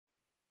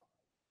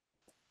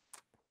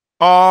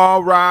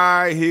All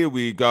right, here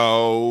we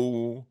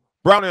go.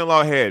 Brown and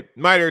Lawhead,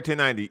 Mighty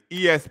 1090,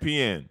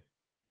 ESPN.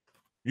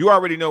 You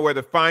already know where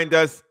to find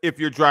us if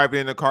you're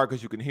driving in the car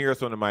because you can hear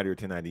us on the Mighty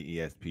 1090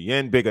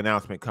 ESPN. Big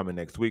announcement coming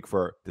next week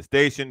for the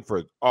station,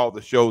 for all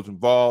the shows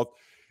involved.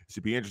 It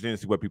should be interesting to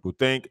see what people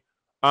think.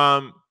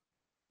 In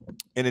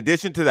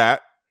addition to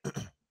that,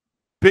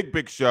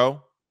 big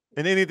show.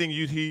 And anything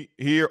you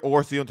hear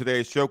or see on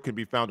today's show can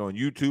be found on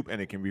YouTube,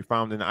 and it can be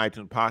found in the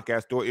iTunes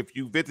podcast store. If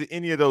you visit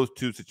any of those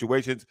two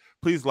situations,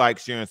 please like,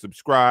 share, and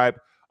subscribe.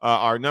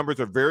 Our numbers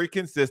are very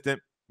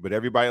consistent, but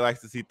everybody likes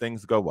to see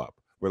things go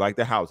up. We're like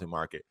the housing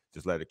market.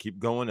 Just let it keep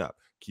going up.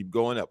 Keep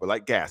going up. We're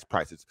like gas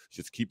prices.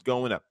 Just keep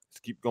going up.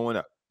 Just keep going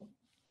up.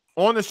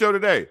 On the show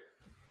today,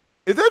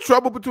 is there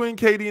trouble between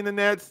KD and the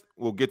Nets?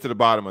 We'll get to the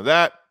bottom of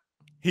that.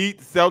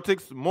 Heat,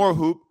 Celtics, more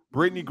hoop.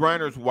 Brittany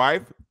Griner's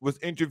wife was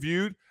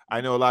interviewed. I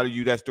know a lot of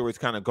you, that story's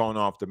kind of gone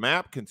off the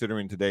map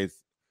considering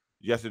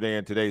yesterday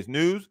and today's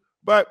news,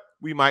 but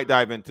we might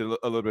dive into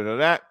a little bit of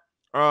that.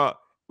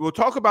 We'll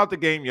talk about the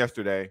game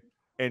yesterday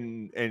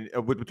and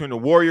between the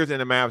Warriors and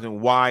the Mavs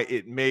and why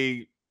it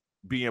may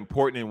be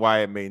important and why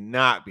it may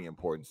not be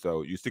important.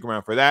 So you stick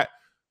around for that.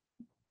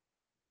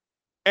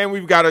 And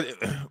we've got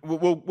to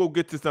we'll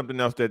get to something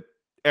else that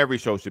every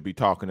show should be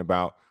talking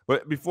about.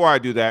 But before I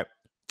do that,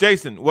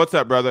 Jason, what's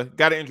up, brother?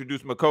 Got to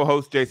introduce my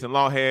co-host, Jason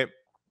Lawhead.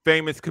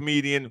 Famous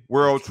comedian,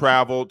 world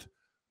traveled,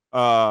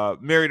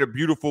 married a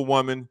beautiful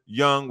woman,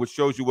 young, which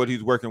shows you what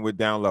he's working with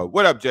down low.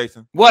 What up,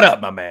 Jason? What up,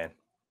 my man?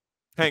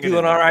 Hanging Feeling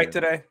in all right man.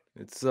 today?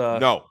 It's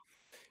no.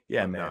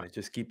 Yeah, I'm man. not. It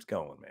just keeps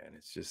going, man.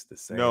 It's just the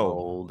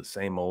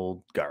same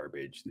old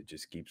garbage that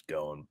just keeps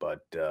going.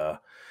 But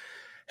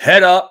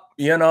head up,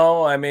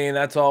 I mean,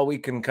 that's all we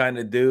can kind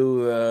of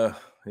do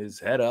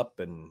is head up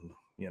and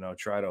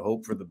try to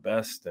hope for the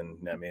best.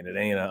 And I mean, it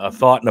ain't a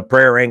thought and a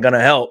prayer ain't gonna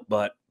help,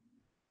 but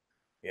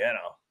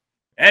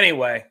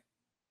anyway,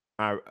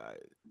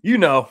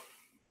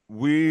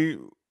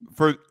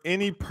 for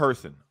any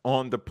person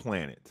on the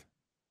planet,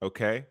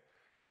 okay,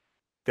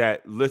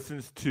 that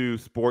listens to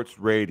sports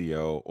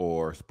radio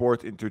or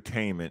sports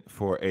entertainment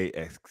for a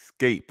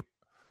escape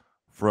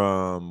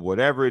from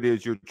whatever it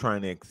is you're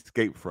trying to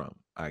escape from.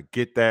 I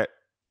get that,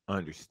 I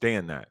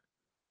understand that.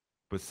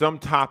 But some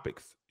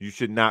topics you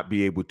should not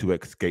be able to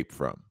escape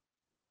from.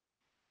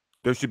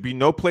 There should be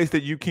no place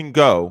that you can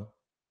go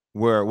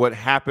where what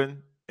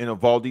happened in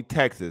Uvalde,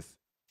 Texas,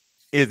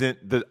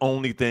 isn't the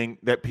only thing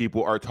that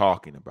people are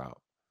talking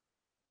about.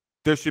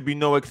 There should be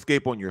no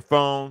escape on your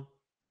phone.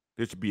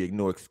 There should be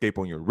no escape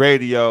on your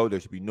radio. There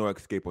should be no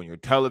escape on your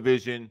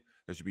television.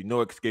 There should be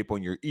no escape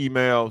on your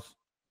emails.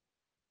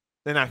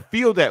 And I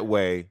feel that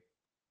way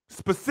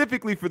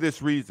specifically for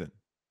this reason.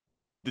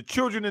 The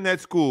children in that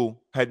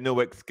school had no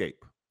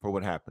escape for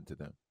what happened to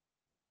them.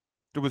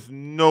 There was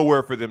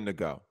nowhere for them to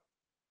go.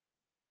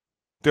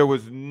 There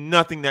was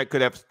nothing that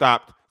could have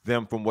stopped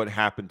them from what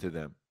happened to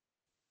them.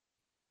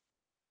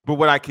 But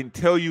what I can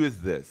tell you is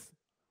this.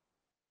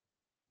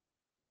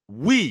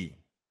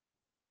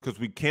 Because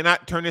we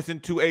cannot turn this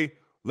into a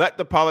let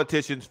the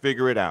politicians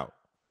figure it out.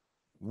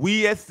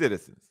 We as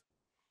citizens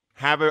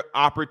have an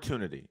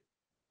opportunity,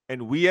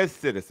 and we as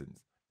citizens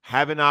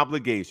have an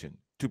obligation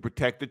to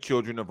protect the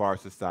children of our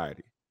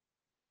society.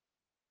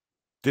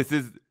 This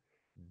is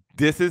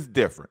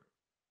different.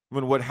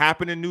 When what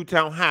happened in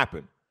Newtown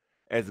happened,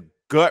 as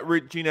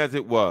gut-wrenching as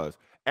it was,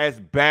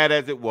 as bad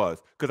as it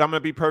was, because I'm going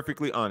to be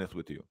perfectly honest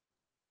with you.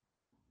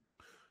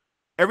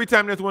 Every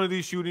time there's one of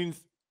these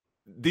shootings,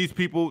 these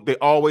people, they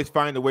always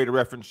find a way to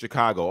reference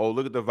Chicago. Oh,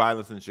 look at the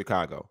violence in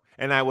Chicago.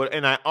 And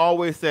I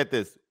always said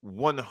this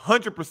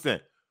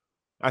 100%.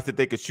 I said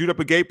they could shoot up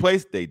a gay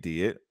place. They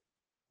did.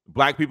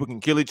 Black people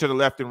can kill each other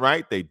left and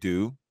right. They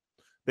do.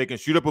 They can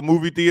shoot up a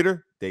movie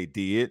theater. They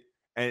did.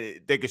 And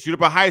they can shoot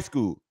up a high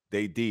school.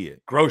 They did.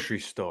 Grocery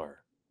store.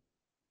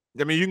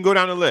 I mean, you can go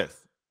down the list.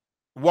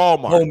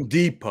 Walmart. Home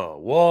Depot.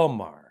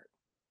 Walmart.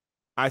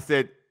 I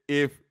said,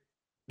 if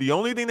the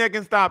only thing that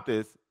can stop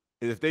this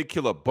is if they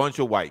kill a bunch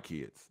of white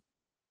kids.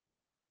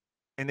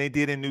 And they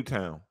did in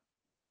Newtown.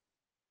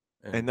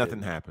 And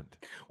nothing happened.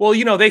 Well,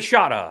 they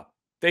shot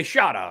they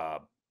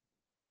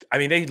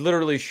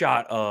literally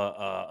shot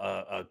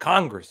a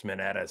congressman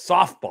at a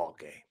softball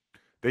game.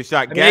 They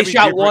shot they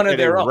shot one of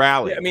their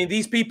rally. I mean,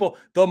 these people,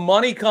 the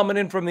money coming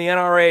in from the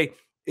NRA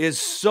is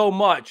so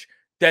much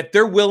that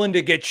they're willing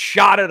to get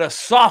shot at a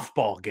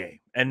softball game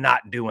and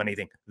not do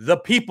anything. The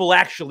people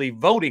actually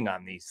voting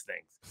on these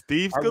things.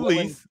 Steve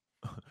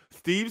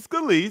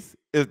Scalise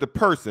is the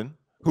person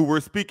who we're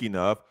speaking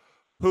of,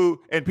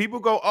 and people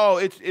go, oh,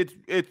 it's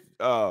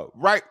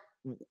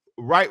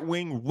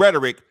right-wing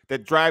rhetoric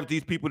that drives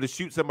these people to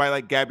shoot somebody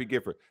like Gabby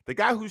Gifford. The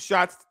guy who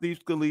shot Steve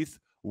Scalise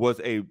was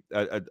a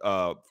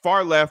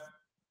far-left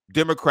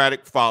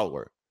Democratic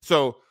follower.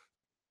 So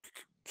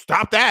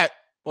stop that.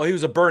 Well, he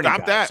was a Bernie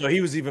guy, so he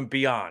was even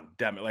beyond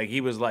Democrat. Like,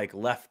 he was like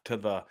left to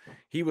the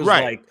 – he was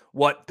like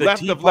what the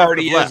Tea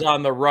Party is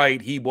on the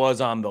right, he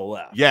was on the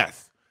left.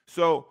 Yes.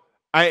 So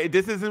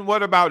this isn't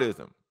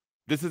whataboutism.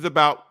 This is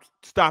about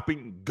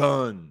stopping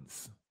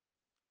guns.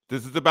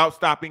 This is about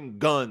stopping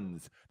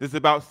guns. This is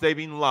about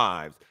saving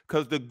lives.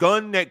 Because the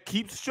gun that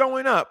keeps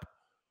showing up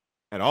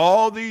at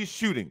all these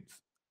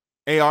shootings,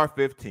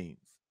 AR-15s,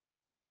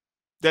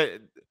 that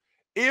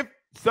if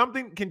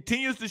something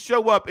continues to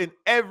show up in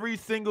every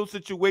single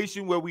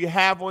situation where we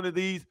have one of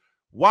these,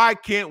 why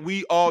can't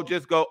we all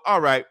just go, all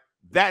right,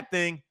 that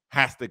thing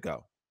has to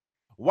go?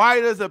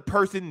 Why does a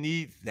person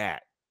need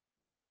that?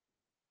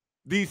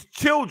 These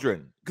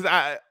children, because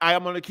I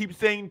am going to keep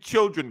saying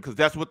children because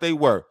that's what they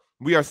were.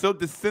 We are so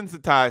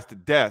desensitized to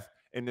death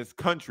in this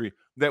country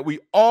that we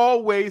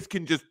always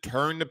can just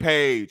turn the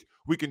page.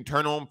 We can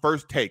turn on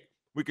First Take.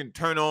 We can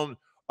turn on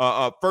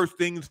First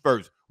Things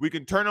First. We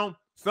can turn on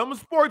some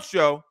sports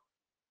show,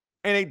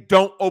 and they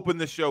don't open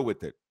the show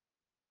with it.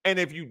 And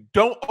if you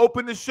don't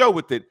open the show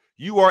with it,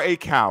 you are a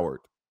coward.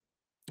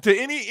 To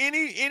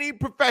any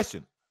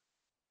profession,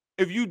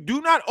 if you do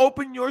not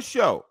open your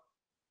show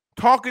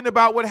talking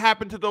about what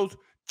happened to those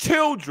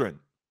children,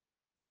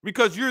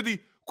 because you're the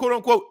quote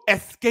unquote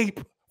escape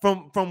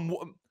from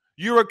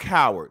you're a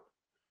coward.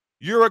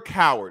 You're a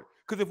coward.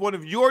 Because if one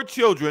of your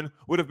children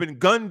would have been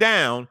gunned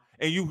down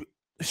and you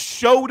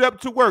showed up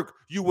to work,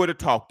 you would have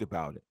talked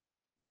about it.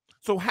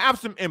 So have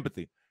some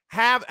empathy.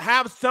 Have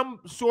some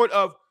sort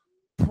of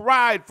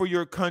pride for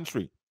your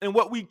country and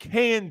what we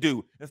can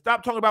do, and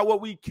stop talking about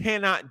what we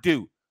cannot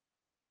do.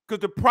 Because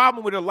the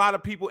problem with a lot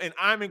of people, and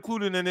I'm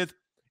included in this,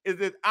 is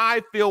that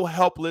I feel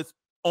helpless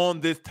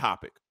on this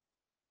topic.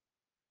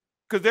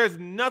 Because there's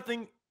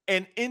nothing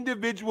an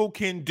individual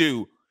can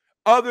do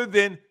other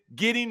than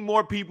getting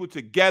more people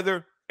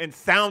together and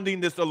sounding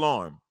this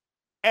alarm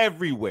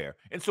everywhere.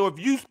 And so if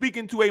you speak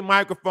into a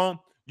microphone,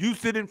 you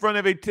sit in front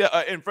of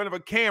a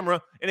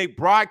camera, and they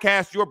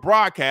broadcast your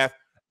broadcast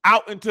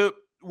out into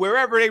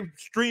wherever they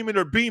stream it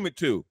or beam it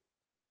to,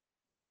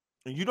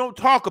 and you don't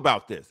talk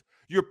about this,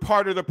 you're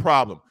part of the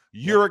problem.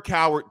 You're a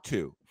coward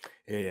too.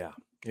 Yeah.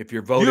 If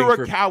you're voting,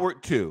 you're a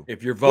coward too.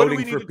 If you're voting what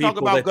do we for need to talk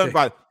about gun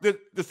violence?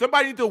 Does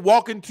somebody need to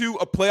walk into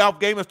a playoff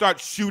game and start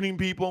shooting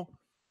people?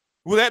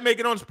 Will that make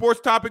it on sports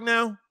topic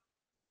now?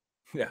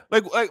 Yeah.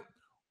 But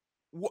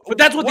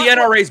that's what the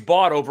NRA's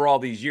bought over all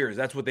these years.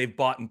 That's what they've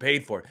bought and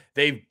paid for.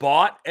 They've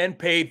bought and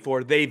paid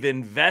for. They've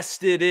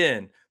invested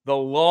in the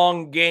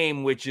long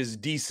game, which is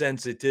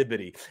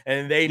desensitivity.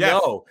 And they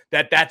know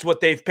that that's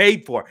what they've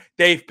paid for.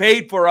 They've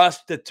paid for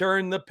us to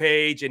turn the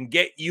page and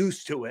get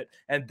used to it.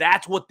 And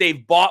that's what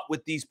they've bought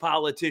with these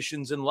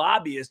politicians and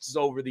lobbyists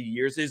over the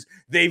years, is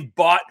they've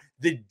bought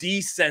the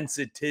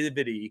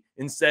desensitivity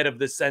instead of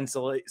the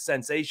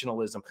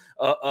sensationalism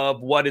of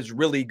what is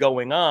really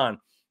going on.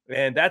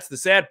 And that's the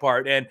sad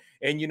part. And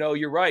you know,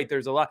 you're right.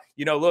 There's a lot.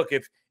 You know, look,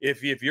 if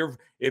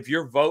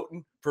you're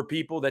voting for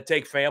people that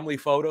take family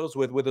photos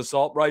with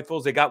assault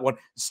rifles, they got one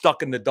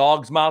stuck in the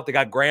dog's mouth, they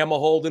got grandma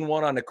holding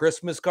one on a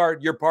Christmas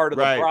card, you're part of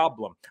the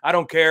problem. I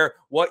don't care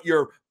what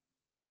your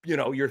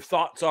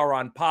thoughts are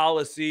on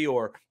policy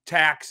or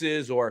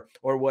taxes or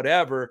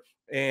whatever.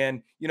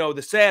 And you know,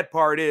 the sad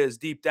part is,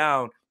 deep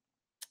down,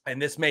 and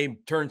this may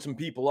turn some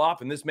people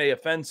off, and this may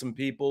offend some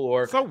people,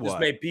 or this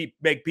may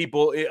make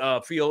people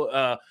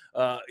feel,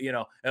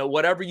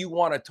 whatever you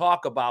want to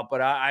talk about.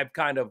 But I've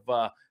kind of,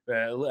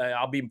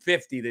 I'll be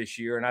 50 this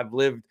year, and I've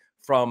lived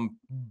from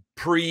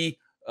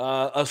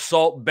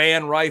assault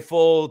ban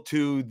rifle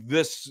to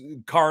this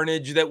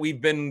carnage that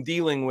we've been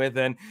dealing with.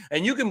 And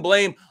you can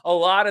blame a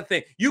lot of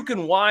things. You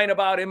can whine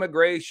about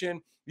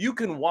immigration. You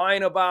can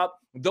whine about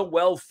the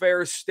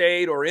welfare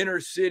state or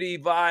inner city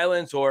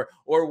violence or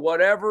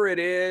whatever it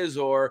is,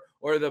 or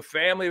the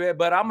family.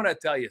 But I'm going to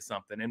tell you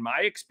something. In my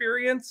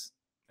experience,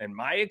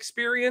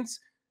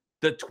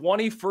 the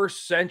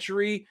 21st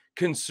century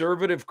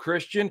conservative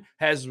Christian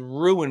has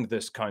ruined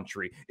this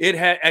country. It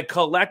had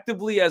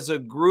collectively as a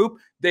group,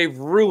 they've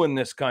ruined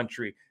this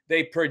country.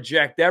 They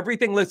project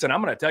everything. Listen,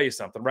 I'm going to tell you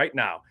something right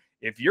now.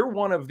 If you're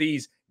one of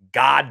these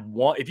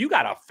if you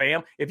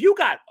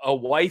got a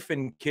wife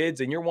and kids,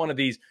 and you're one of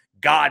these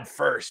God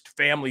first,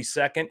 family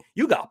second,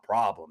 you got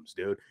problems,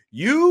 dude.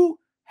 You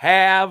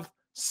have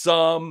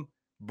some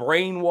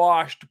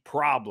brainwashed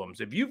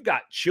problems. If you've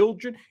got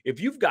children, if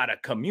you've got a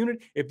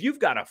community, if you've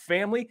got a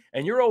family,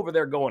 and you're over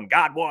there going,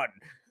 God one,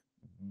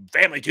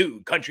 family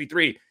two, country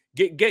three,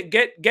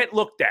 get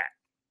looked at.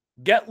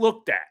 Get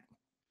looked at.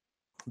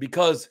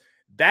 Because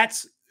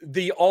that's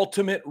the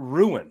ultimate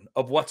ruin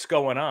of what's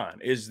going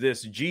on, is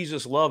this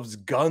Jesus loves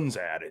guns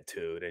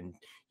attitude. And,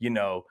 you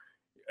know,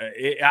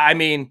 it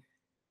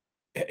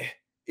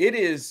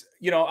is,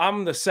 you know,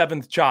 I'm the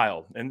seventh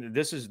child, and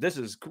this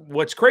is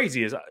what's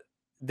crazy is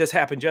this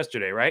happened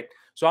yesterday, right?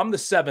 So I'm the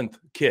seventh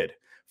kid.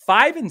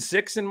 5 and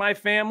 6 in my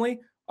family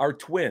are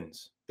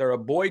twins. They're a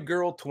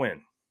boy-girl twin.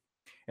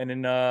 And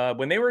then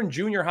when they were in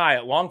junior high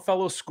at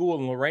Longfellow School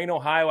in Lorain,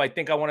 Ohio, I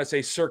want to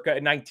say circa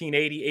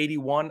 1980,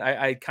 81.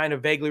 I kind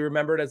of vaguely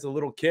remember it as a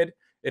little kid,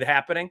 it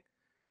happening.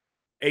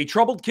 A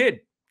troubled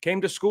kid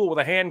came to school with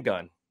a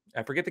handgun.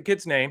 I forget the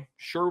kid's name.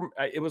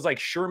 It was like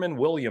Sherman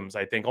Williams,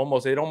 I think.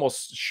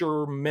 Almost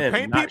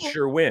Sherman, not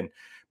Sherwin.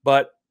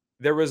 But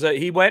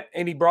he went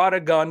and he brought a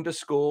gun to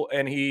school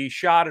and he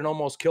shot and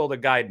almost killed a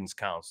guidance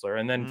counselor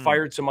and then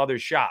fired some other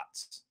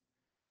shots.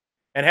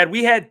 And had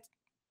we had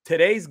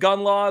today's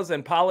gun laws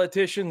and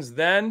politicians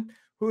then,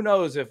 who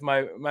knows if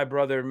my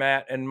brother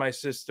Matt and my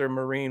sister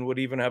Maureen would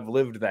even have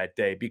lived that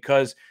day,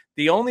 because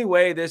the only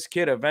way this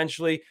kid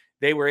eventually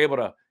they were able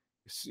to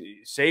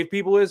save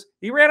people is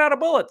he ran out of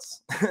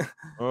bullets.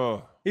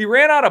 He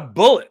ran out of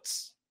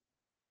bullets.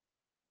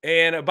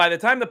 And by the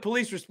time the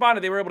police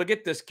responded, they were able to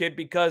get this kid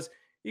because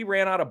he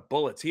ran out of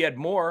bullets. He had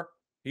more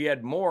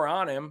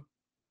on him,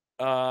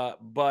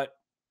 but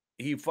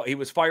he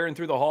was firing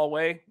through the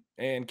hallway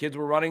and kids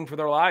were running for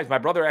their lives. My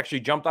brother actually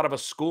jumped out of a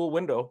school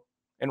window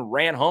and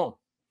ran home.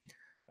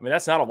 I mean,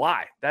 that's not a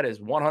lie. That is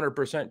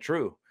 100%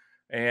 true.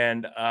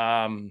 And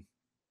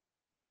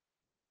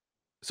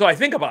so I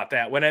think about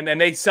that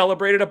and they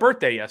celebrated a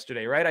birthday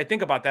yesterday, right? I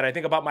think about that. I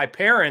think about my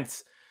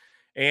parents.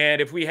 And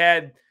if we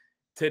had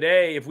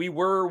today, if we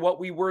were what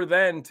we were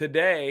then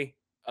today,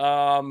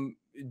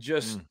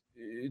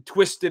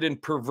 twisted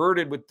and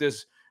perverted with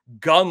this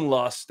gun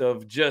lust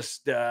of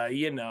just,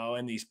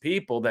 and these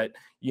people that,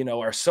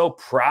 are so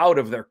proud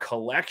of their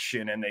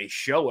collection and they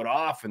show it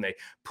off and they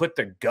put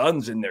the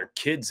guns in their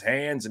kids'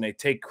 hands and they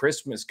take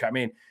Christmas. I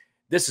mean,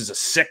 this is a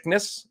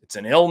sickness. It's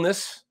an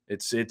illness.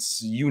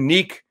 It's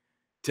unique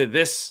to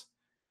this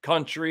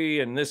country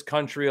and this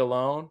country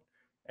alone.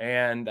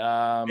 And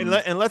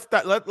let's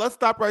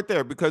stop right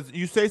there, because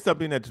you say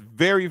something that's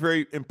very,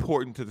 very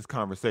important to this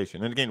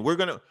conversation. And again,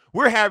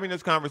 we're having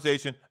this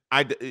conversation.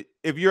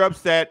 If you're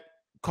upset,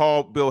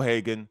 call Bill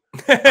Hagan.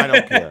 I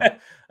don't care.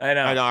 I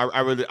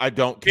know. I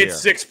don't care.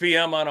 It's 6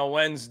 p.m. on a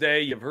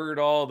Wednesday. You've heard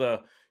all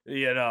the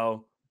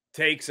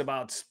takes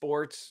about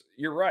sports.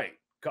 You're right.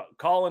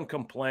 Call and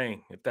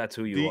complain if that's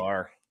who you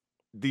are.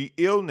 The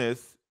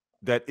illness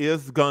that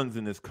is guns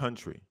in this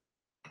country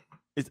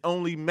is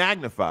only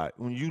magnified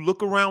when you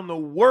look around the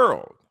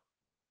world.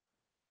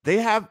 They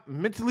have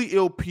mentally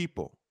ill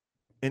people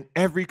in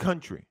every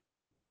country,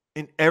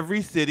 in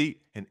every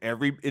city, in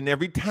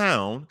every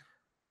town.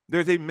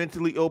 There's a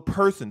mentally ill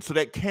person. So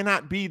that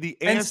cannot be the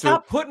answer. And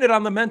stop putting it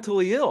on the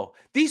mentally ill.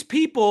 These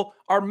people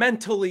are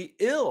mentally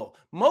ill.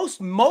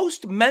 Most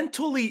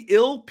mentally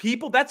ill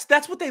people, that's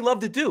what they love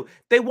to do.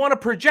 They want to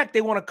project. They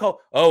want to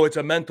call, oh, it's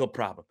a mental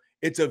problem.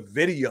 It's a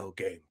video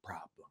game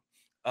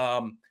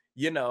problem.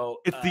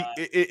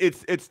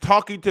 It's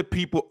talking to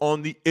people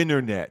on the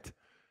internet.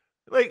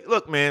 Like,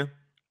 look, man,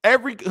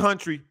 every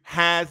country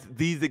has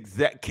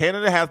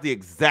Canada has the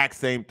exact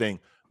same thing.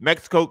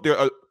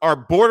 Mexico, our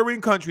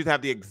bordering countries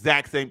have the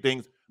exact same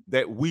things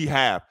that we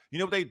have. You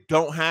know what they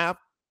don't have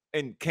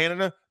in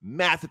Canada?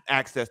 Massive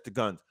access to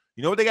guns.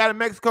 You know what they got in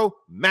Mexico?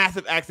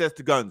 Massive access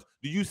to guns.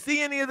 Do you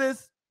see any of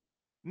this?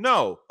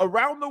 No.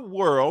 Around the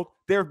world,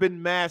 there have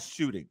been mass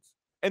shootings.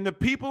 And the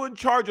people in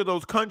charge of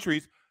those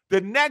countries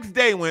the next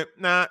day went,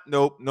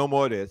 nope, no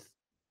more of this.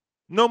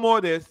 No more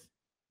of this.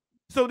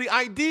 So the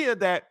idea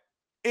that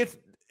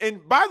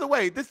and by the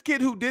way, this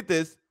kid who did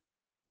this,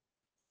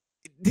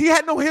 he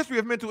had no history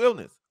of mental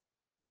illness.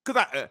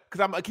 Because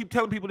I keep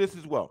telling people this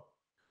as well.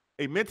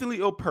 A mentally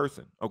ill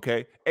person,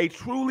 okay, a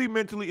truly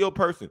mentally ill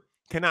person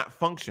cannot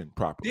function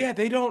properly. Yeah,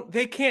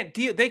 they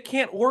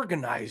can't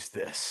organize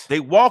this. They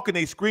walk and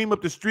they scream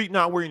up the street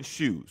not wearing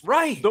shoes.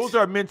 Right. Those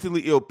are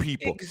mentally ill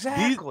people.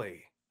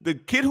 Exactly. The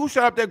kid who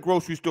shot up that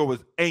grocery store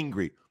was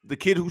angry. The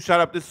kid who shot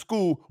up the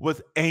school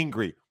was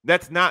angry.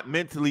 That's not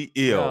mentally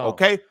ill,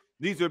 okay?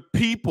 These are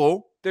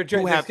people. This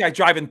guy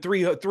driving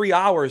three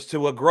hours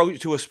to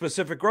a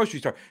specific grocery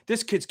store.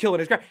 This kid's killing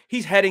his guy.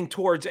 He's heading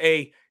towards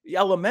a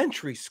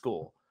elementary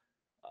school.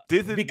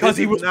 Because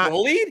he was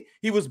bullied?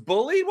 He was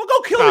bullied? Well,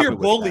 go kill your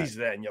bullies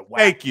then, you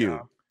whack.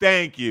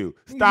 Thank you.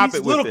 Stop it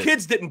with little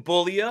kids didn't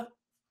bully you.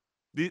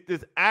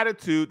 This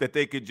attitude that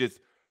they could just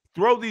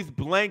throw these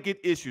blanket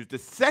issues. The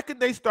second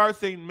they start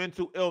saying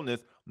mental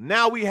illness,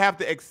 now we have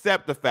to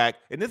accept the fact,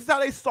 and this is how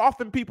they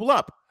soften people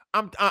up.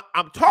 I'm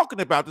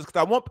talking about this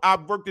because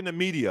I've worked in the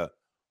media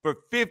for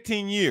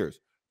 15 years.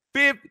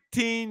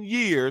 15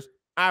 years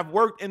I've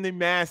worked in the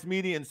mass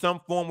media in some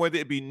form, whether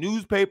it be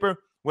newspaper,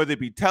 whether it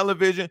be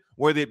television,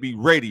 whether it be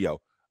radio.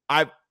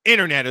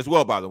 Internet as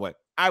well, by the way.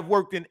 I've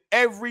worked in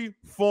every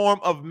form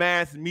of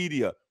mass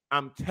media.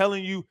 I'm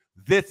telling you,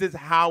 this is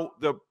how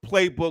the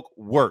playbook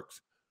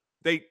works.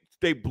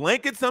 They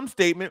blanket some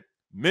statement,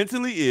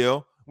 mentally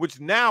ill, which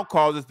now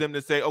causes them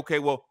to say, okay,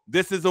 well,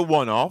 this is a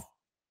one-off.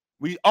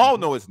 We all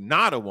know it's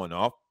not a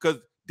one-off because,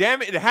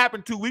 damn it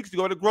happened 2 weeks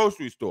ago at a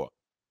grocery store.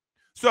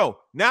 So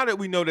now that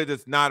we know that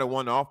it's not a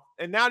one-off,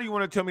 and now you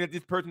want to tell me that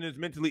this person is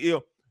mentally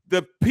ill,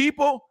 the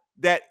people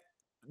that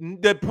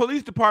the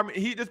police department,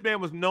 this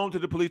man was known to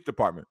the police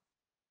department.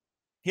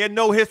 He had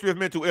no history of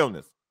mental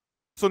illness.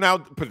 So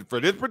now for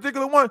this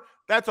particular one,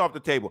 that's off the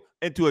table.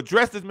 And to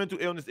address this mental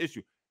illness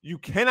issue, you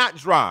cannot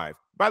drive,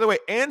 by the way,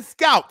 and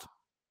scout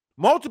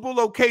multiple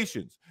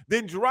locations,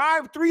 then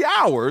drive 3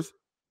 hours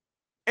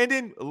and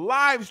then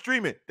live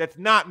stream it. That's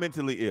not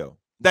mentally ill.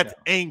 That's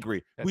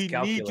angry. We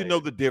need to know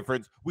the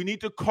difference. We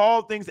need to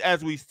call things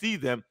as we see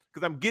them,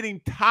 because I'm getting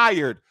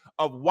tired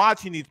of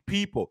watching these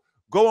people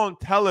go on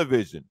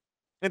television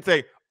and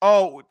say,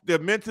 oh, they're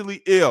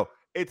mentally ill.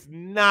 It's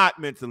not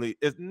mental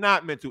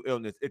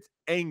illness. It's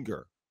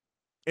anger.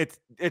 It's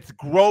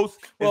gross.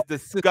 Well,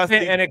 It's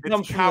disgusting. and it It's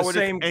comes from the cowardice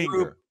same group.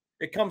 anger.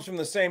 It comes from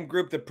the same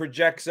group that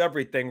projects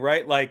everything,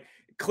 right? Like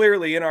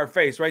clearly in our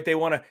face, right? They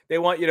want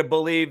you to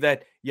believe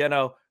that,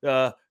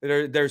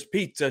 there's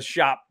pizza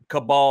shop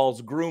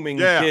cabals grooming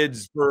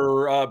kids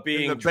for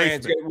being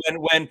trans.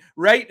 When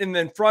right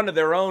in front of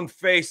their own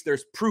face,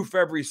 there's proof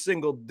every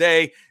single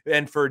day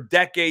and for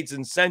decades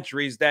and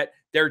centuries that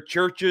their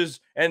churches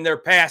and their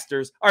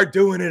pastors are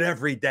doing it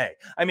every day.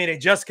 I mean, it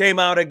just came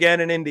out again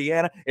in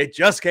Indiana. It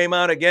just came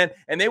out again,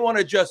 and they want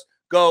to just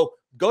go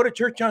to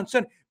church on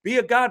Sunday, be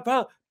a God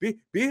follower,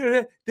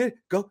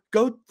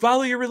 go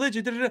follow your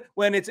religion.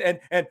 When it's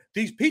and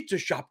these pizza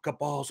shop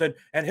cabals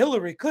and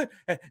Hillary Clinton,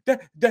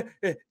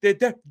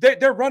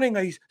 they're running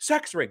a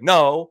sex ring.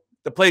 No,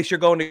 the place you're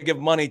going to give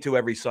money to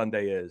every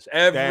Sunday is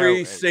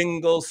every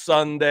single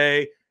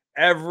Sunday,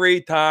 every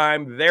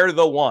time. They're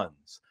the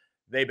ones.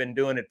 They've been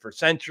doing it for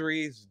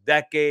centuries,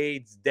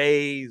 decades,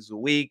 days,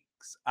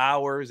 weeks,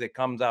 hours. It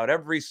comes out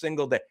every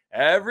single day.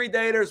 Every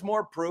day there's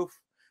more proof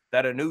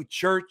that a new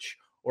church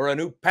or a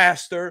new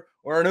pastor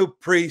or a new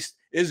priest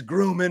is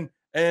grooming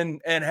and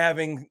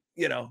having,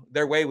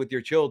 their way with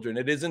your children.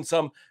 It isn't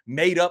some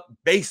made up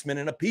basement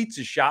in a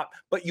pizza shop,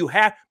 but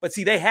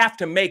see, they have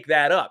to make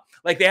that up.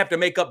 Like they have to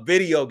make up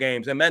video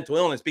games and mental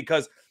illness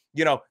because,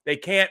 they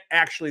can't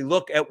actually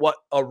look at what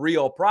a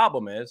real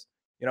problem is.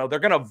 They're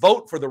going to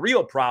vote for the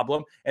real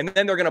problem and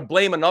then they're going to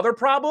blame another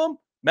problem,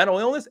 mental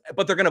illness,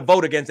 but they're going to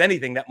vote against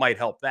anything that might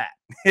help that.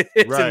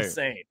 It's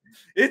insane.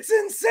 It's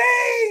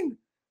insane.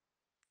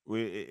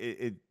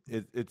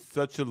 It's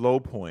such a low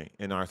point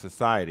in our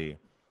society.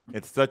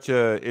 It's such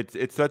a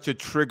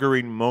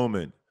triggering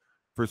moment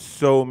for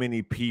so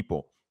many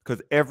people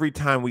because every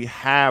time we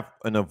have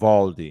an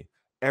Uvalde,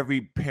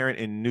 every parent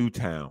in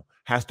Newtown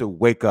has to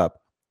wake up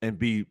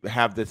and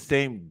have the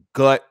same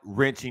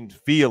gut-wrenching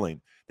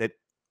feeling that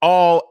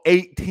all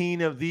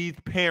 18 of these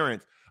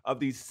parents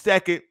of these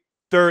second,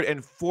 third,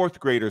 and fourth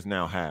graders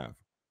now have.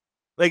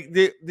 Like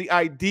the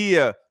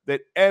idea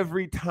that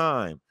every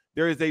time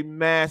there is a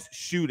mass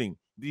shooting,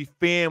 the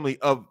family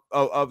of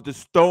the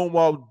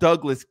Stonewall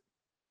Douglas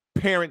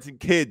parents and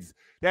kids,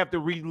 they have to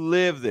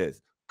relive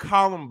this.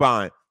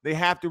 Columbine, they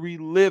have to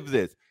relive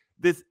this.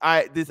 This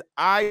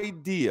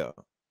idea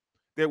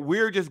that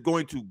we're just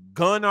going to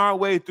gun our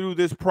way through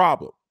this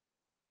problem,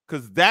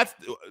 because that's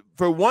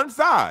for one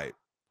side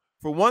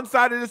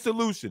of the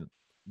solution.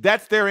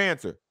 That's their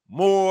answer: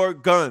 more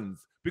guns.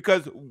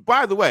 Because,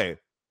 by the way,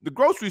 the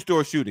grocery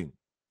store shooting,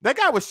 that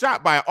guy was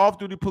shot by an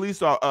off-duty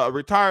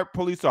retired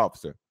police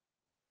officer.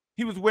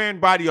 He was wearing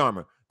body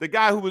armor. The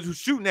guy who was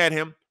shooting at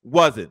him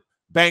wasn't.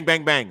 Bang,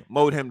 bang, bang,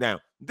 mowed him down.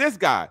 This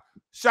guy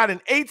shot an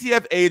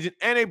ATF agent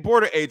and a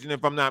border agent,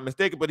 if I'm not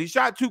mistaken, but he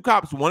shot two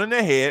cops, one in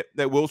the head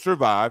that will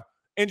survive,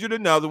 injured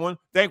another one.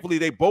 Thankfully,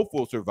 they both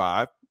will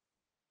survive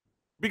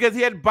because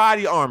he had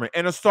body armor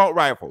and assault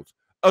rifles.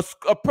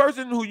 A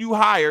person who you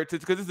hire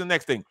because this is the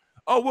next thing.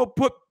 Oh,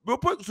 we'll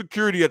put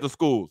security at the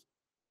schools.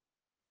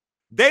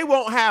 They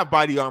won't have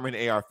body armor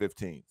and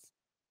AR-15s.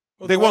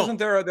 Well, there wasn't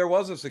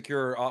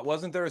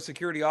there a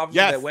security officer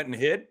that went and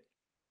hid?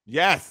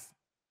 Yes.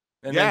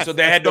 And then so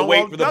they had to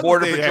wait for the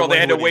border patrol. They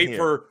had to wait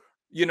for,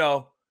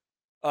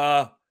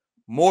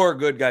 more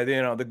good guy.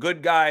 The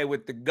good guy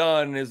with the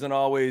gun isn't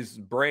always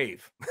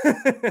brave.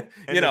 The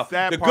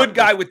good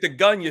guy with the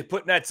gun you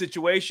put in that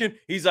situation,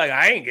 he's like,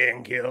 I ain't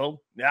getting killed.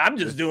 I'm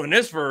just doing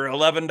this for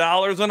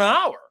 $11 an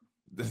hour.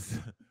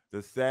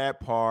 The sad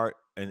part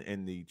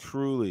and the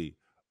truly,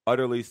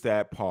 utterly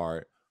sad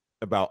part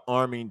about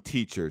arming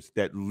teachers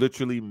that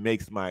literally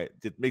makes me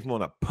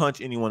want to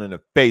punch anyone in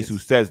the face who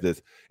says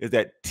this is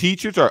that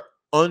teachers are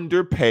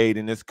underpaid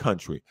in this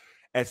country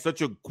at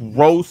such a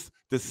gross,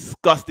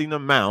 disgusting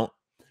amount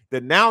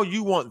that now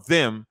you want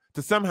them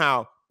to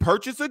somehow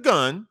purchase a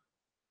gun,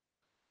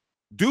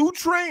 do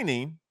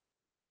training,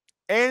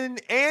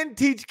 and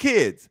teach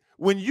kids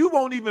when you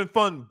won't even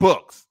fund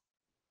books.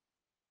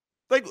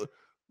 Like,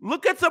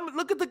 look at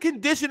the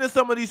condition that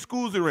some of these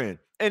schools are in.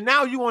 And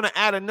now you want to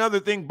add another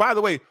thing, by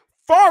the way,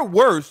 far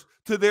worse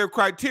to their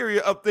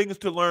criteria of things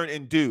to learn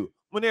and do.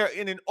 When they're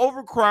in an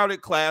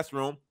overcrowded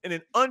classroom, in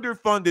an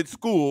underfunded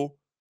school,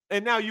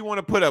 and now you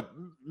want to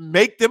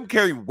make them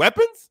carry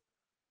weapons?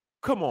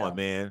 Come on,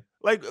 man.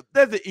 Like,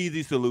 there's an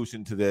easy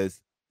solution to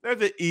this.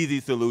 There's an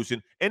easy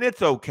solution, and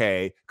it's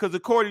okay, because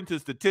according to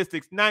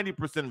statistics,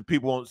 90% of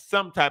people want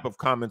some type of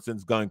common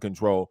sense gun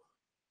control.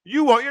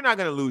 You're not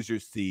going to lose your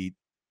seat.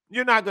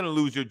 You're not going to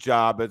lose your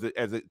job as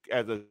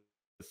a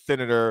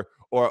senator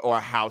or a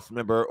House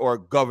member or a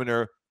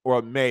governor or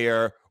a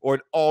mayor or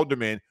an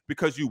alderman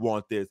because you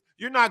want this.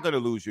 You're not going to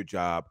lose your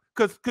job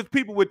because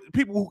people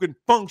who can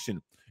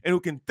function and who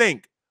can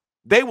think,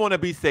 they want to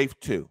be safe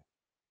too.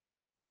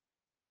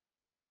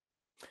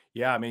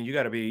 Yeah, I mean,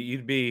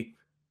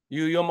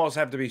 you almost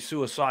have to be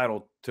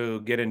suicidal to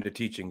get into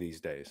teaching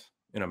these days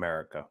in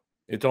America.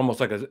 It's almost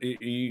like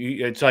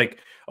it's like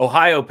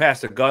Ohio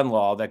passed a gun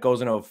law that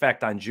goes into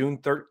effect on June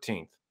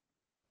 13th.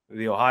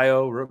 The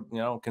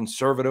Ohio,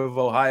 conservative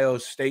Ohio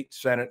State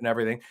Senate and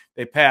everything,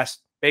 they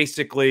passed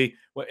basically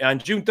on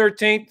June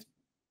 13th.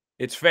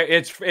 It's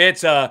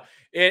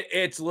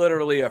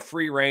literally a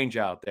free range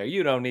out there.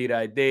 You don't need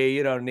ID.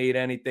 You don't need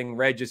anything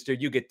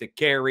registered. You get to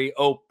carry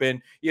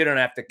open. You don't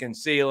have to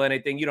conceal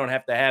anything. You don't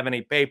have to have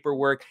any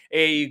paperwork.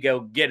 Hey, you go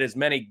get as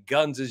many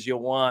guns as you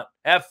want.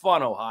 Have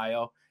fun,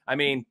 Ohio. I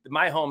mean,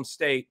 my home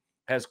state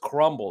has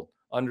crumbled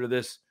under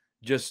this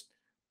just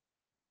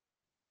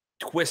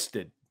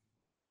twisted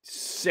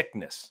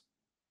sickness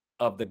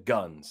of the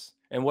guns.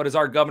 And what does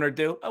our governor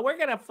do? Oh, we're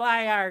going to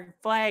fly our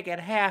flag at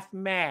half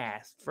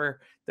mast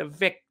for the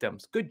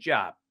victims. Good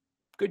job.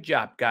 Good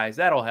job, guys.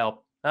 That'll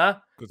help. Huh?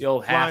 The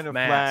old half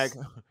mast.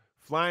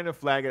 Flying a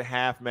flag at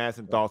half mast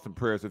and thoughts and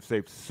prayers have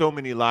saved so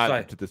many lives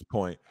up to this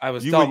point. I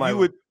was telling my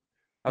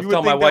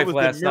wife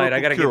last night.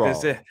 I got to get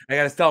this in. I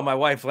got to tell my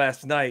wife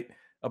last night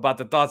about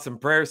the thoughts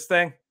and prayers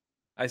thing.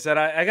 I said,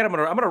 I'm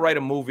going to write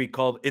a movie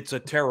called It's a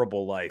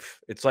Terrible Life.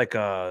 It's like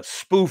a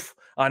spoof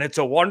on It's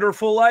a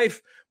Wonderful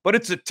Life, but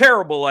it's a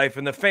terrible life.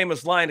 And the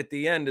famous line at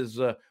the end is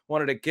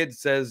one of the kids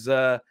says,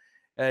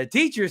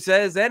 teacher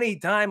says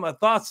anytime a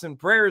thoughts and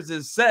prayers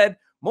is said,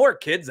 more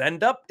kids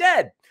end up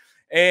dead.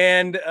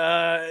 And,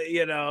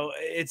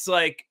 it's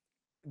like,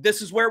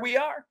 this is where we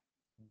are.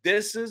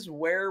 This is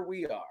where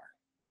we are.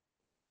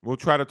 We'll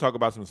try to talk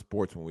about some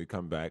sports when we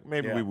come back.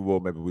 Maybe we will,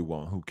 maybe we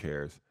won't. Who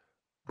cares?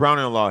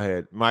 Brownie and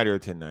Lawhead, Mightier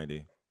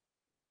 1090.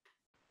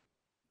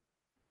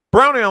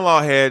 Brownie and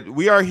Lawhead,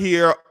 we are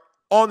here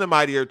on the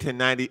Mightier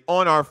 1090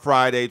 on our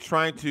Friday,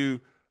 trying to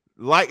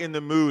lighten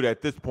the mood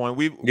at this point.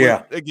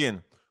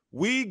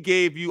 We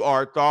gave you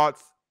our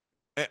thoughts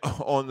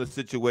on the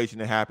situation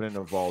that happened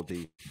in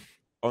Uvalde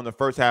on the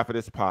first half of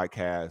this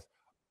podcast.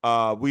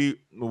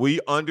 We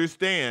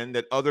understand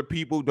that other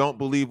people don't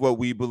believe what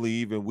we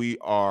believe, and we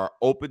are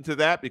open to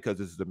that because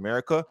this is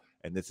America,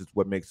 and this is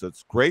what makes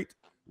us great.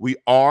 We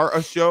are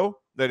a show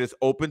that is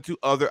open to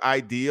other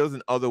ideas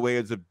and other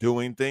ways of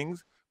doing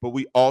things, but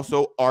we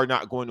also are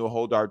not going to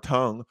hold our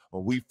tongue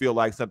when we feel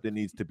like something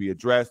needs to be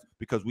addressed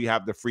because we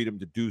have the freedom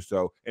to do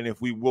so. And if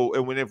we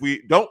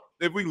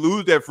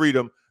lose that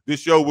freedom,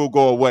 this show will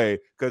go away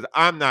because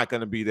I'm not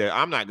going to be there.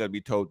 I'm not going to be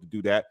told to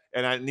do that,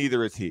 and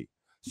neither is he.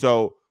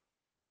 So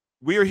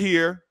we're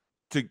here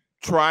to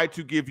try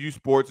to give you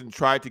sports and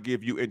try to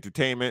give you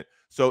entertainment.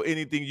 So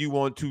anything you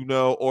want to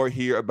know or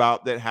hear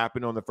about that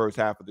happened on the first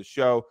half of the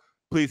show,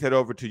 please head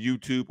over to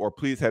YouTube or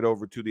please head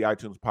over to the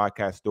iTunes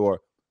podcast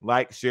store.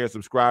 Like, share,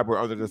 subscribe, or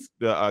under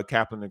the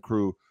Kaplan and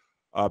Crew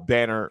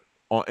banner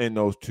in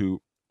those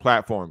two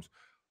platforms.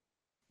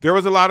 There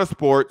was a lot of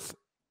sports.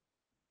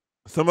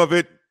 Some of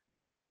it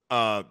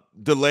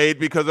delayed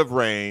because of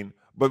rain,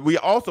 but we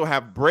also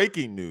have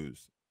breaking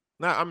news.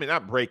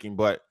 Not breaking,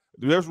 but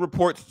there's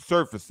reports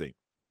surfacing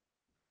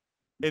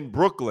in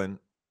Brooklyn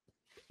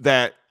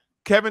that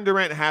Kevin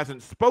Durant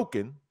hasn't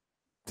spoken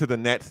to the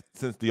Nets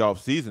since the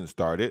offseason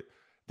started,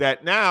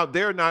 that now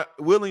they're not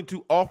willing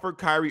to offer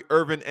Kyrie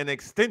Irving an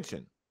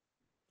extension,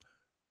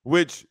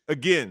 which,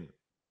 again,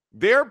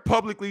 they're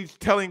publicly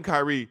telling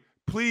Kyrie,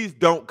 please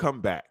don't come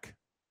back.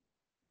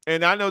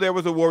 And I know there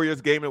was a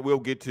Warriors game that we'll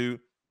get to,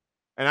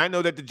 and I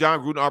know that the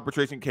John Gruden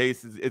arbitration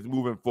case is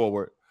moving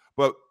forward,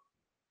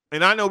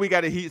 and I know we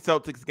got a Heat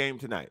Celtics game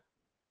tonight.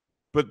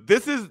 But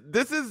this is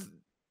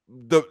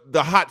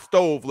the hot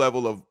stove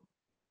level of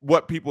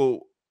what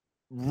people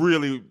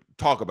really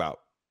talk about.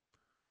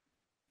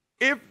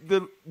 If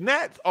the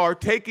Nets are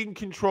taking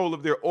control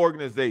of their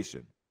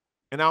organization,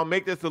 and I'll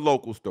make this a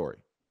local story,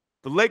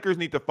 the Lakers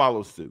need to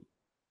follow suit.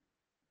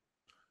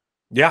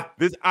 Yeah.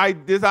 This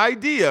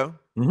idea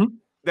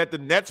that the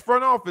Nets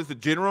front office, the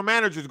general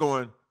manager is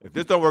going, if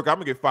this don't work, I'm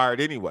going to get fired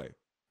anyway.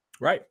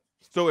 Right.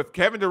 So if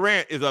Kevin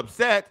Durant is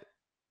upset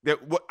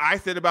that what I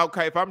said about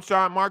if I'm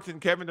Sean Marks and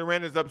Kevin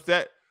Durant is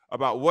upset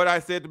about what I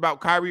said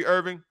about Kyrie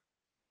Irving,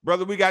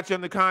 brother, we got you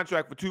under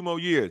contract for 2 more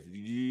years.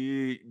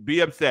 Be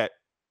upset.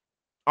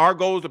 Our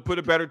goal is to put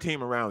a better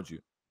team around you.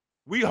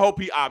 We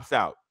hope he opts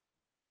out.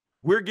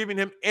 We're giving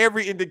him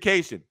every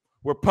indication.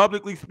 We're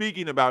publicly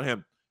speaking about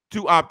him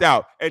to opt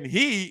out. And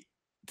he,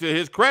 to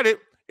his credit,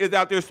 is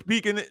out there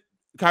speaking,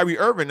 Kyrie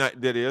Irving,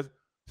 that is,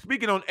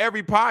 speaking on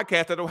every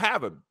podcast that'll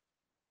have him.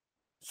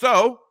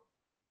 So,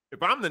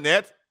 if I'm the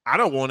Nets, I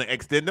don't want to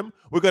extend him.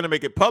 We're going to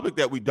make it public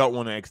that we don't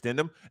want to extend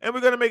him. And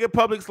we're going to make it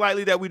public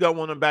slightly that we don't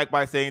want him back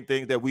by saying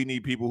things that we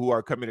need people who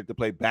are committed to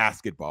play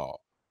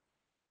basketball.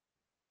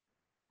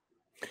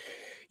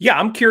 Yeah,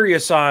 I'm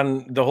curious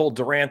on the whole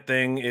Durant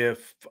thing.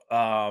 If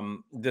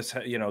this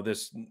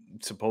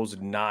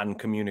supposed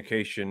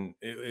non-communication,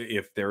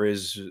 if there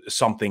is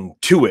something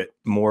to it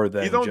more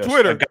than he's on just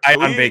Twitter. A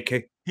guy on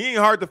vacation. He ain't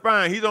hard to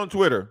find. He's on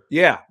Twitter.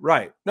 Yeah,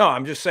 right. No,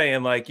 I'm just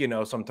saying,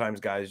 sometimes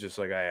guys just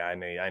like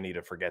I need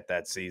to forget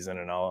that season,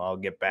 and I'll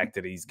get back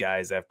to these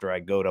guys after I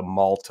go to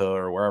Malta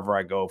or wherever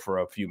I go for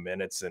a few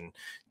minutes and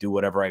do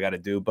whatever I got to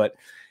do. But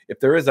if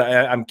there is,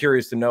 I'm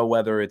curious to know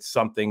whether it's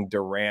something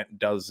Durant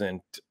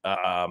doesn't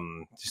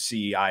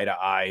see eye to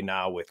eye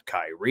now with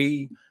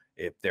Kyrie.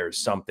 If there's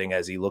something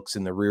as he looks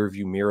in the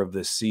rearview mirror of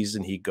this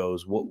season, he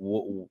goes,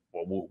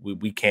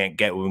 we can't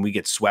get, when we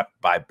get swept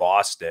by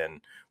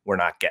Boston, we're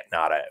not getting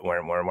out of it.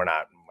 We're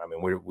not, I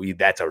mean,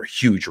 that's a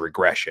huge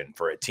regression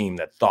for a team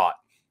that thought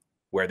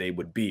where they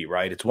would be,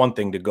 right? It's one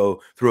thing to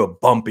go through a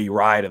bumpy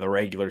ride of the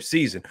regular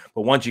season,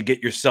 but once you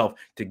get yourself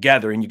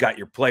together and you got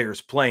your players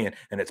playing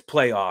and it's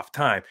playoff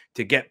time,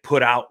 to get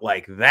put out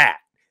like that.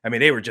 I mean,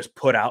 they were just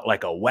put out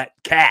like a wet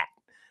cat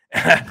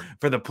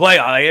for the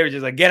playoff. They were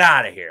just like, get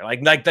out of here.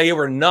 Like they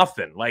were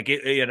nothing, like,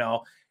 you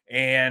know,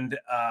 and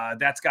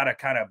that's got to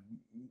kind of,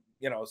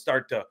 you know,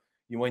 start to,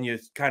 when you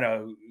kind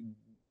of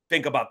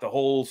think about the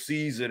whole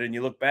season and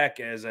you look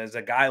back as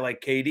a guy like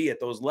KD at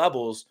those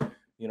levels,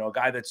 you know, a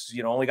guy that's,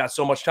 you know, only got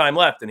so much time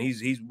left and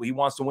he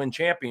wants to win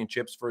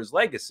championships for his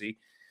legacy.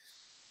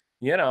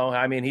 You know,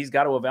 I mean, he's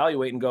got to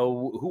evaluate and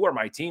go, who are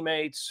my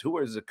teammates? Who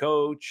is the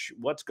coach?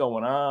 What's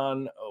going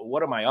on?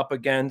 What am I up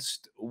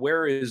against?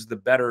 Where is the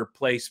better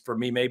place for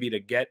me maybe to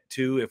get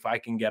to if I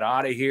can get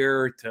out of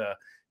here to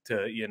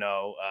you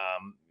know,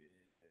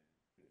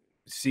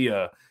 see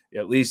at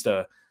least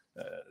a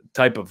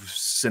type of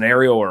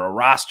scenario or a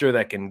roster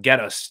that can get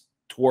us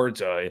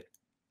towards a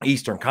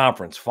Eastern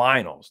Conference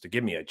Finals to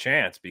give me a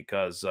chance,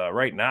 because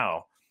right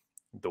now,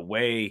 the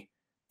way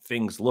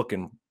things look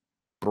in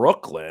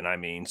Brooklyn, I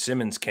mean,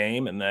 Simmons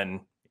came and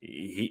then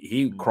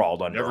he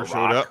crawled under a rock.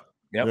 Showed up.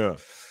 Yep. Yeah.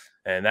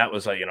 And that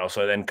was like, you know,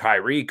 so then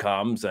Kyrie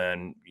comes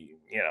and,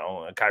 you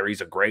know,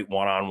 Kyrie's a great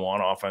one-on-one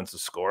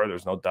offensive scorer.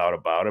 There's no doubt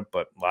about it.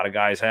 But a lot of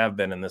guys have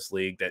been in this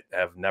league that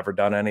have never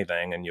done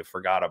anything and you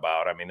forgot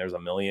about. I mean, there's a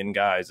million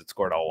guys that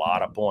scored a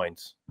lot of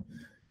points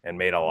and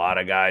made a lot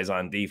of guys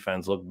on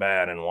defense look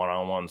bad in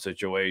one-on-one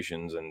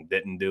situations and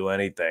didn't do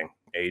anything.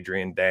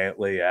 Adrian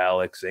Dantley,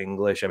 Alex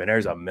English. I mean,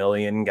 there's a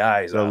million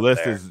guys. The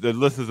list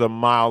is a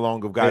mile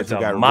long of guys. It's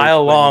a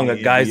mile long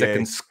of guys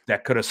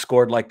that could have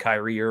scored like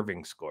Kyrie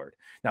Irving scored.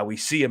 Now we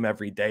see him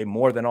every day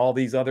more than all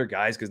these other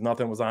guys because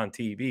nothing was on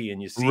TV,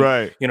 and you see,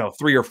 you know,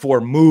 3 or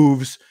 4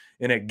 moves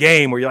in a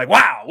game where you're like,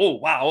 wow, oh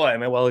wow. I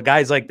mean, well,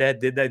 guys like that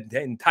did that,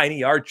 and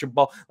Tiny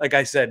Archibald, like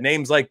I said,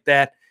 names like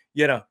that.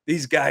 You know,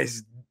 these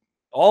guys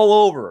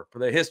all over for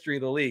the history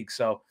of the league.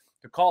 So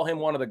to call him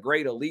one of the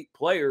great elite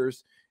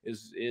players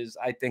is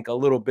I think a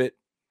little bit,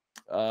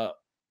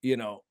 you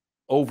know,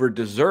 over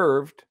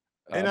deserved.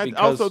 And I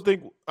also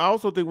think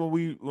when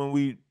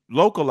we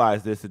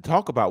localize this and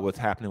talk about what's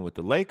happening with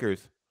the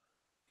Lakers,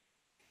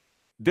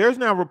 there's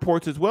now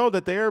reports as well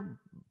that they're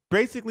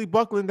basically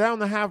buckling down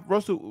to have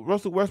Russell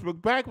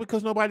Westbrook back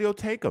because nobody will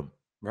take him.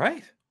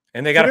 Right.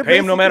 And they got to pay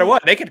him no matter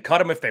what. They could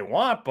cut him if they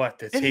want, but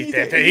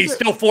he's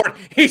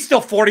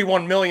still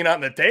 41 million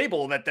on the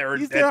table that they're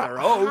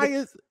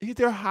owed. He's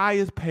their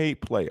highest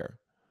paid player.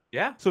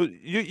 Yeah. So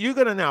you're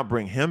gonna now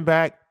bring him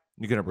back.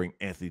 You're gonna bring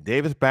Anthony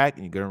Davis back,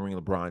 and you're gonna bring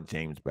LeBron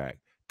James back.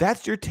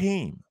 That's your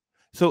team.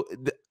 So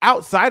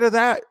outside of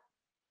that,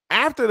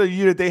 after the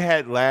year that they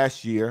had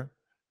last year,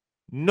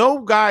 no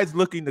guy's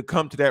looking to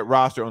come to that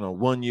roster on a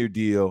 1-year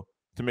deal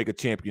to make a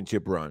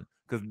championship run,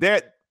 because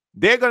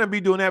they're gonna be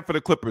doing that for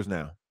the Clippers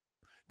now.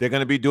 They're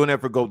going to be doing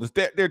that for Golden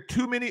State. There are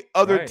too many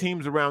other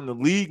teams around the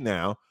league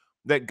now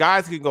that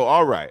guys can go,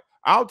 all right,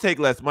 I'll take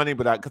less money,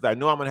 but because I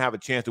know I'm going to have a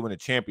chance to win a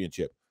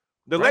championship.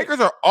 The Lakers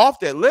are off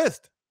that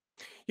list.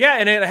 Yeah,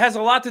 and it has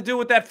a lot to do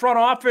with that front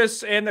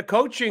office and the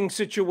coaching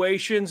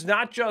situations,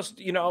 not just,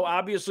 you know,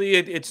 obviously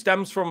it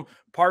stems from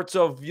parts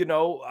of, you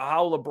know,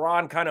 how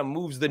LeBron kind of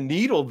moves the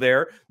needle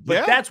there,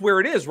 but that's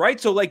where it is,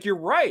 right? So, like, you're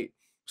right.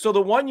 So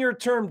the 1-year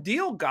term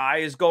deal guy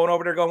is going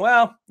over there going,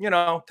 well, you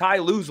know, Ty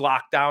Lue's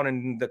locked down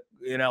in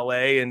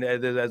LA and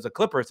as a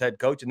Clippers head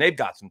coach, and they've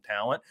got some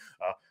talent.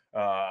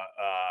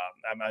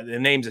 The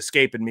name's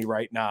escaping me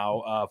right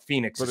now.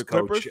 Phoenix's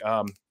coach.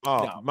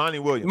 Monty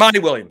Williams.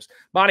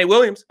 Monty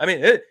Williams. I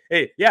mean,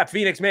 hey, yeah,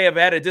 Phoenix may have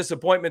had a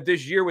disappointment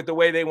this year with the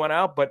way they went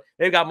out, but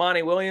they've got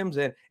Monty Williams,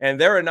 and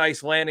they're a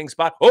nice landing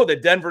spot. Oh, the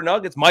Denver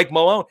Nuggets, Mike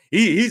Malone.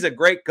 He's a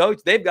great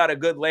coach. They've got a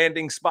good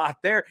landing spot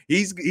there.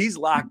 He's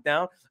locked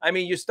down. I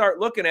mean, you start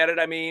looking at it,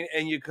 I mean,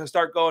 and you can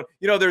start going,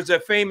 you know, there's a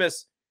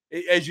famous,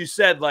 as you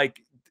said,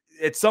 like,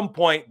 at some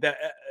point,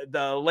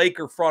 the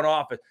Laker front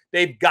office,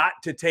 they've got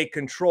to take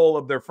control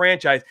of their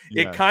franchise.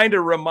 Yeah. It kind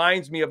of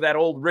reminds me of that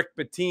old Rick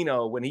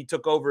Pitino when he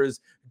took over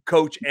as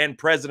coach and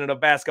president of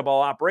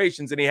basketball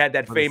operations, and he had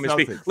that famous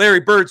speech.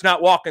 Larry Bird's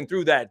not walking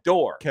through that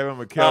door. Kevin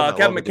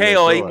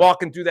McHale ain't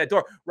walking through that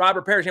door.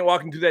 Robert Parrish ain't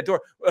walking through that door.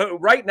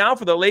 Right now,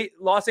 for the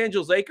Los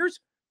Angeles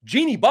Lakers,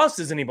 Jeannie Buss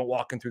isn't even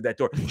walking through that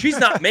door. She's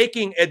not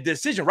making a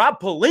decision. Rob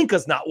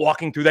Pelinka's not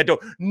walking through that door.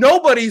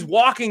 Nobody's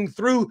walking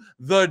through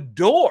the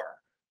door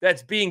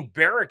that's being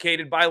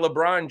barricaded by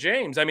LeBron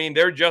James. I mean,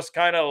 they're just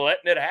kind of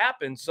letting it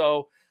happen.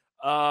 So,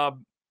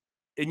 and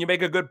you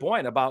make a good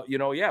point about, you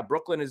know, yeah,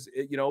 Brooklyn is,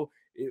 you know,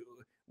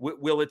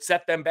 will it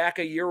set them back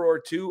a year or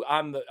two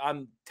on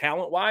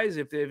talent wise?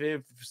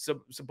 If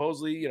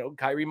supposedly, you know,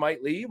 Kyrie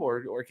might leave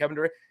or Kevin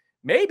Durant,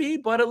 maybe,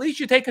 but at least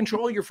you take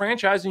control of your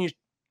franchise and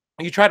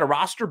you try to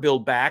roster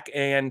build back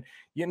and,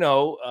 you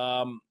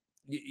know,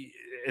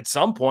 at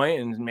some point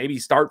and maybe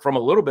start from a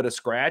little bit of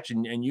scratch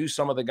and use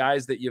some of the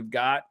guys that you've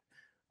got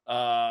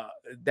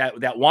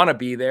that want to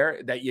be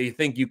there, that you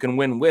think you can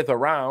win with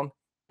around.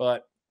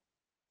 But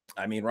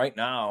I mean, right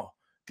now,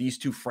 these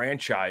two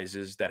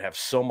franchises that have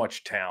so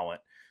much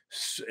talent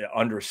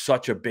under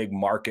such a big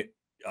market,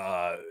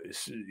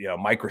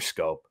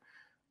 microscope,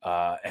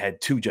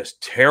 had two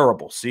just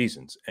terrible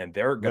seasons, and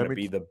they're going to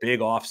be the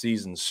big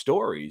off-season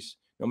stories.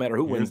 No matter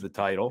who wins the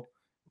title,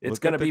 it's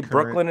going to be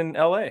Brooklyn and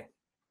LA.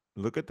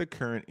 Look at the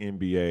current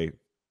NBA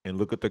and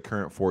look at the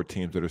current 4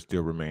 teams that are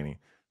still remaining.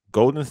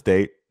 Golden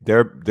State,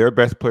 their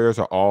best players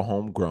are all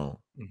homegrown.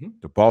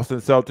 The Boston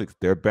Celtics,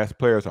 their best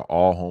players are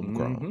all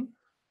homegrown.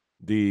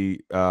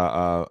 The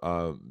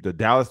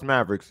Dallas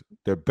Mavericks,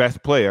 their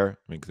best player,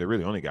 I mean, because they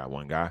really only got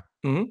one guy,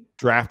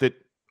 drafted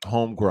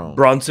homegrown.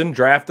 Brunson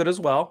drafted as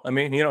well. I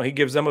mean, you know, he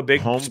gives them a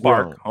big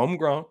spark.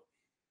 Homegrown.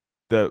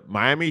 The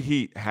Miami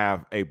Heat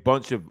have a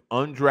bunch of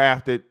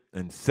undrafted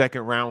and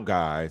second-round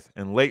guys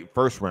and late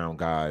first-round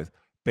guys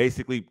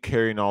basically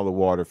carrying all the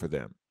water for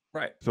them.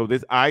 Right. So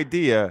this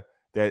idea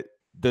that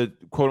the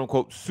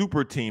quote-unquote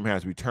super team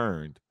has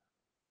returned,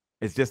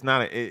 it's just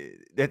not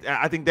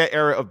I think that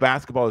era of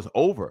basketball is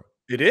over.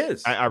 It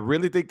is. I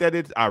really think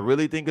that I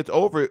really think it's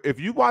over. If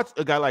you watch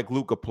a guy like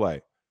Luka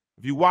play,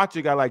 if you watch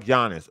a guy like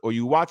Giannis, or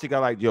you watch a guy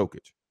like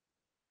Jokic,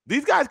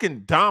 these guys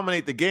can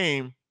dominate the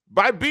game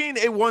by being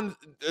a one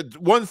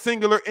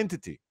singular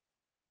entity.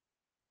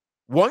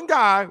 One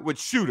guy with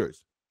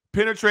shooters,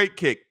 penetrate,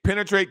 kick.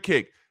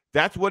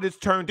 That's what it's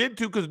turned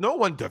into, because no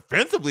one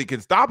defensively can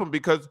stop him,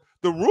 because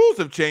the rules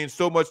have changed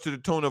so much to the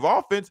tone of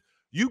offense.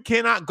 You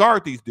cannot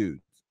guard these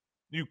dudes.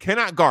 You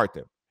cannot guard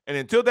them. And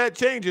until that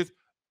changes,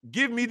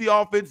 give me the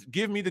offense,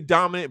 give me the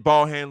dominant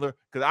ball handler,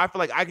 because I feel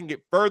like I can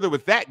get further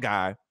with that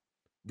guy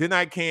than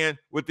I can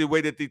with the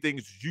way that the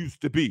things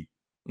used to be.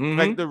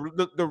 Like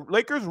the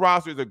Lakers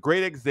roster is a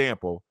great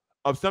example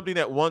of something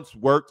that once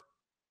worked,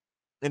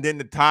 and then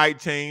the tide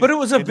changed. But it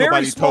was a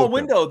very small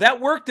window.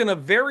 That worked in a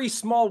very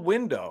small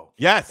window.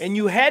 Yes. And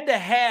you had to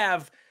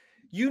have,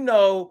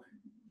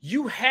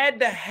 you had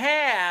to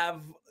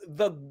have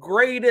the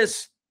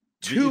greatest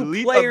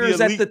two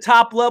players at the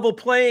top level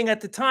playing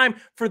at the time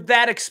for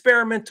that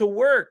experiment to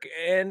work.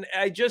 And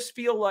I just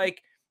feel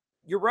like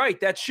you're right,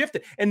 that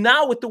shifted. And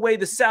now with the way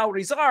the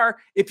salaries are,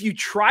 if you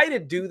try to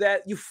do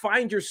that, you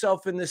find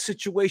yourself in this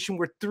situation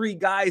where 3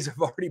 guys have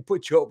already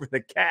put you over the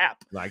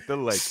cap. Like the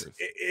Lakers.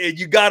 And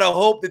you got to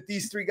hope that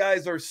these 3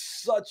 guys are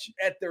such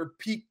at their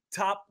peak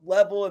top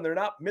level and they're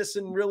not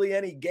missing really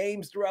any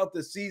games throughout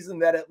the season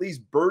that at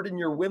least burden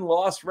your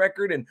win-loss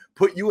record and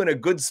put you in a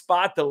good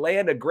spot to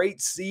land a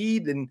great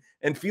seed and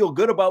feel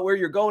good about where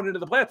you're going into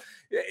the playoffs.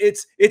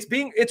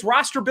 It's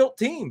roster-built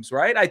teams,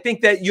 right? I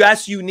think that,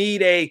 yes, you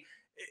need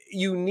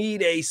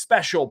a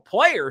special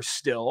player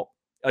still,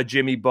 a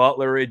Jimmy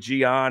Butler, a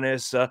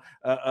Giannis,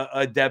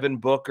 a Devin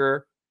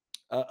Booker.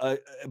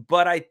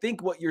 But I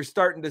think what you're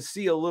starting to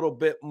see a little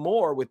bit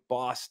more with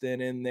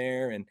Boston in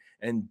there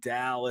and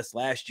Dallas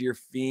last year,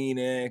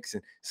 Phoenix,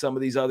 and some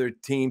of these other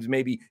teams,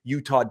 maybe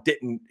Utah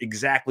didn't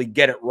exactly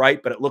get it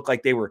right, but it looked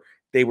like they were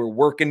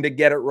working to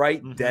get it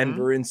right.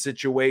 Denver in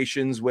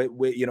situations with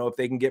if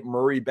they can get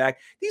Murray back.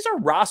 These are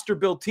roster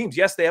build teams.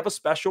 Yes, they have a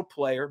special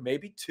player,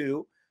 maybe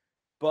 2.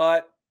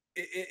 But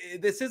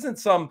this isn't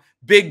some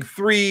big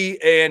 3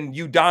 and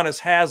Udonis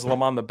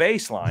Haslem on the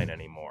baseline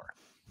anymore.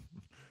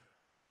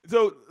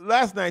 So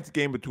last night's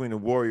game between the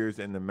Warriors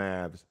and the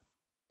Mavs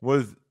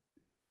was,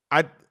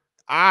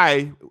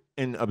 I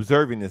in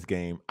observing this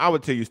game, I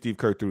would tell you Steve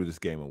Kerr threw this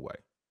game away.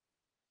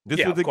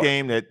 This was a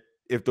game that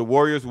if the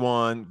Warriors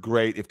won,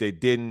 great. If they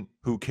didn't,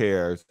 who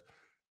cares?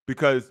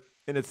 Because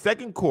in the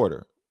second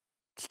quarter,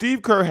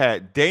 Steve Kerr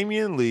had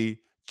Damian Lee,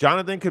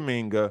 Jonathan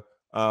Kuminga,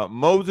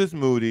 Moses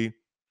Moody,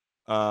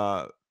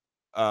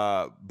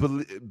 Bielitsa,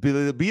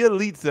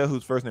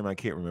 whose first name I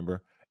can't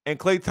remember, and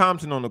Klay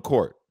Thompson on the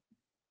court.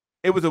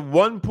 It was a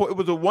one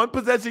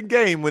possession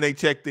game when they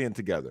checked in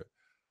together.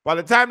 By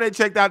the time they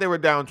checked out, they were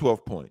down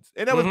 12 points,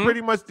 and that was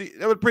pretty much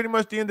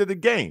the end of the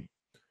game.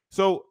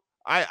 So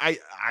I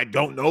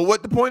don't know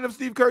what the point of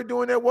Steve Kerr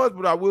doing that was,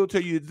 but I will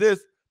tell you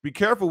this: be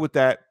careful with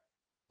that,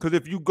 because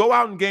if you go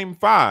out in Game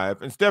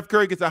 5 and Steph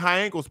Curry gets a high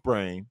ankle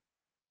sprain,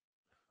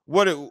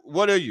 what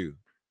are you?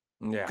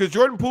 Yeah, because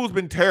Jordan Poole's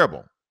been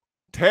terrible.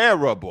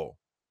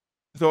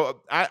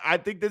 So I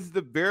think this is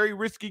a very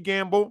risky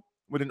gamble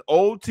with an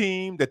old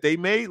team that they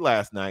made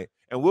last night,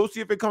 and we'll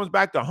see if it comes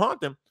back to haunt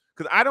them.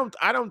 Because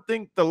I don't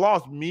think the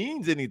loss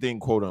means anything,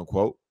 quote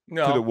unquote,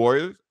 to the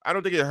Warriors. I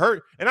don't think it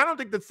hurt, and I don't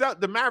think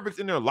the Mavericks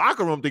in their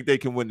locker room think they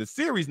can win the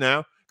series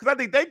now, because I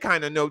think they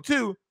kind of know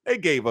too. They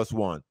gave us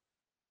one.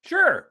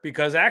 Sure,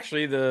 because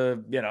actually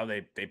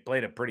they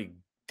played a pretty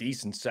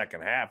decent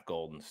second half,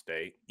 Golden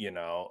State.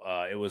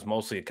 It was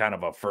mostly kind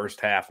of a first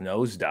half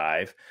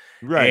nosedive,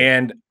 right?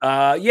 And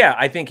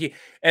I think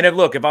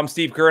if I'm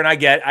Steve Kerr, and I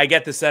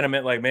get the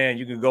sentiment, like, man,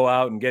 you can go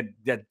out and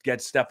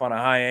get Steph on a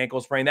high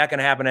ankle sprain. That can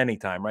happen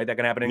anytime, right? That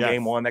can happen in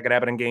Game 1. That can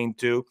happen in Game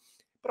 2.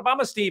 But if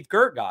I'm a Steve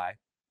Kerr guy,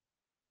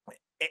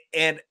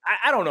 And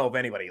I don't know if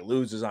anybody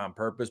loses on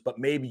purpose, but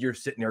maybe you're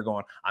sitting there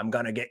going, I'm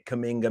going to get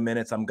Kuminga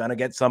minutes. I'm going to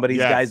get some of these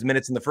guys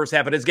minutes in the first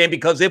half of this game,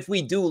 because if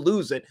we do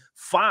lose it,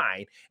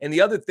 fine. And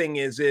the other thing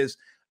is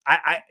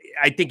I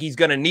think he's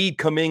going to need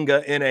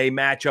Kuminga in a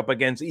matchup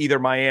against either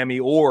Miami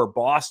or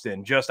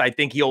Boston. I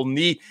think he'll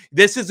need –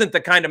 this isn't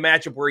the kind of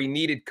matchup where he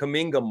needed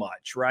Kuminga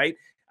much, right?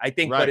 I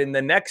think, but in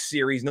the next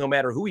series, no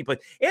matter who he plays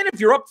 – and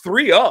if you're up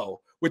 3-0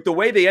 – with the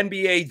way the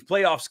NBA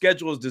playoff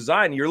schedule is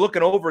designed, you're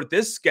looking over at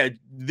this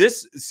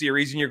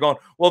series and you're going,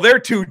 well, they're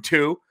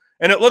 2-2,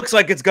 and it looks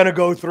like it's going to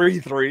go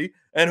 3-3,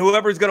 and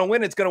whoever's going to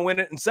win, it's going to win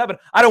it in 7.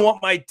 I don't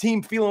want my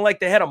team feeling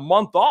like they had a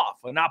month off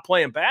and not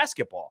playing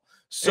basketball.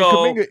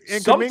 So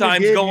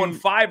sometimes going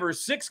 5 or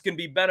 6 can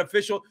be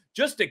beneficial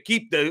just to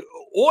keep the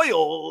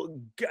oil,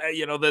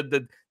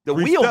 the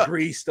wheel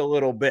greased a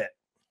little bit.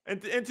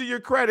 And to your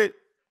credit,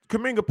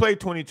 Kuminga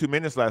played 22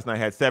 minutes last night,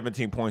 had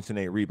 17 points and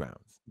 8 rebounds.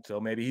 So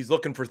maybe he's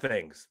looking for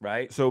things,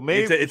 right? So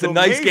maybe it's a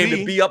nice game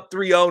to be up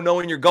 3-0,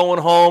 knowing you're going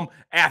home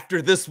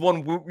after this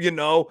one,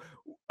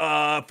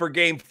 for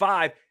game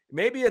 5.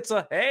 Maybe it's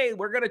hey,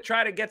 we're going to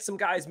try to get some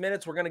guys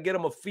minutes. We're going to get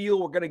them a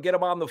feel. We're going to get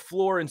them on the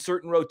floor in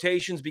certain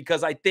rotations,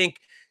 because I think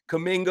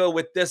Kuminga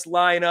with this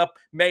lineup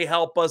may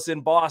help us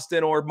in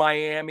Boston or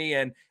Miami.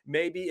 And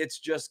maybe it's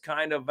just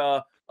kind of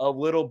a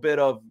little bit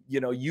of,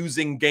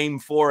 using game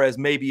 4 as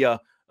maybe a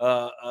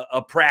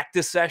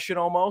practice session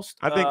almost.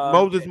 I think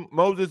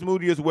Moses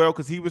Moody as well,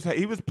 because he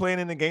was playing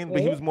in the game, but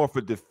he was more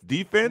for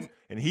defense,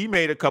 and he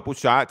made a couple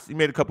shots. He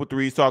made a couple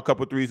threes, saw a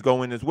couple threes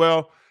go in as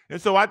well.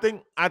 And so I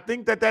think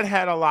that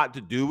had a lot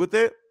to do with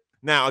it.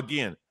 Now,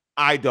 again,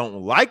 I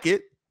don't like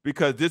it,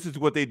 because this is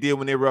what they did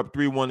when they were up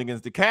 3-1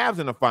 against the Cavs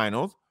in the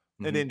finals.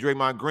 And then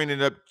Draymond Green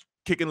ended up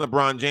kicking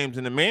LeBron James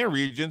in the man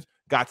regions,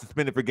 got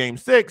suspended for game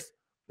 6.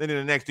 And then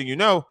the next thing you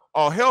know,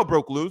 all hell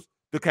broke loose.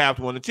 The Cavs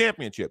won the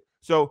championship.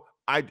 So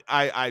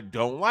I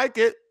don't like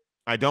it.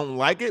 I don't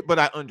like it, but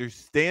I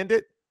understand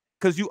it,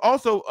 because you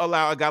also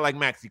allow a guy like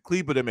Maxi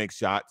Kleber to make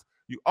shots.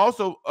 You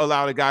also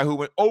allowed a guy who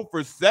went 0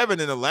 for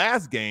 7 in the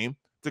last game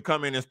to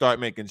come in and start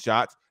making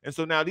shots. And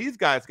so now these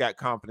guys got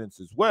confidence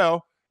as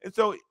well. And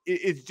so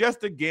it's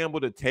just a gamble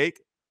to take.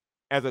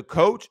 As a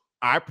coach,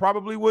 I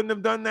probably wouldn't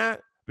have done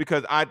that,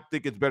 because I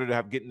think it's better to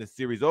have getting the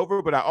series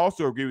over. But I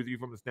also agree with you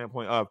from the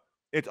standpoint of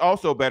it's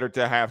also better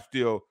to have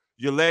still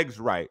your legs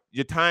right,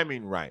 your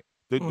timing right.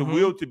 The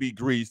wheel to be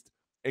greased,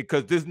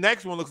 because this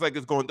next one looks like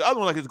it's going, the other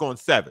one like it's going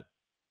 7.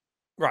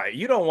 Right.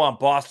 You don't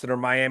want Boston or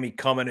Miami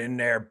coming in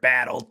there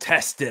battle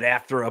tested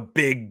after a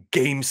big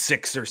game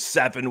 6 or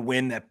 7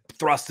 win that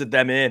thrusted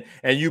them in,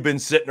 and you've been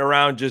sitting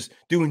around just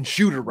doing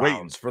shoot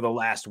arounds for the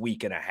last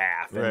week and a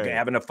half and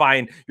having to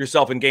find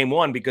yourself in game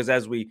 1, because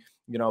as we,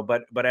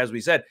 but as we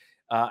said,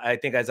 I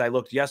think as I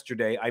looked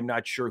yesterday, I'm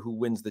not sure who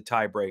wins the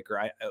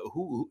tiebreaker.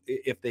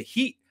 If the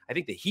Heat, I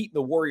think the Heat and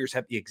the Warriors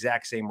have the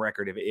exact same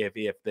record.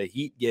 If the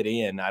Heat get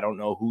in, I don't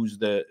know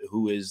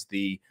who is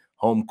the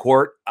home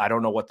court. I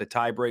don't know what the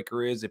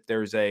tiebreaker is. If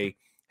there's a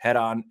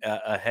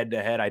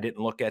head-to-head, I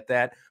didn't look at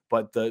that.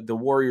 But the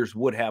Warriors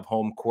would have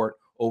home court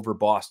over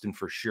Boston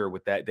for sure.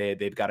 With that,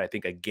 they've got, I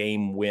think, a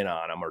game win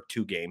on them, or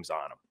 2 games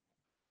on them.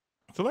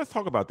 So let's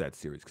talk about that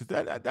series, because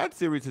that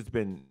series has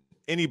been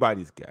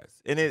anybody's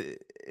guess. And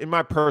in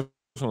my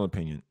personal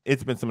opinion,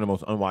 it's been some of the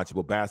most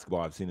unwatchable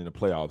basketball I've seen in the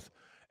playoffs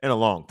in a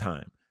long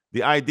time.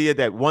 The idea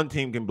that one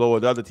team can blow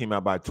the other team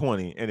out by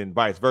 20 and then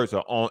vice versa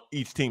on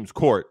each team's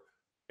court,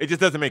 it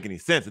just doesn't make any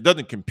sense. It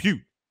doesn't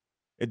compute.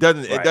 It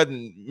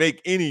doesn't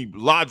make any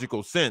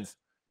logical sense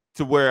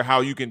to where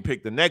how you can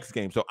pick the next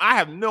game. So I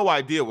have no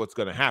idea what's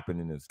going to happen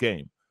in this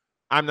game.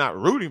 I'm not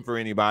rooting for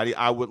anybody.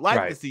 I would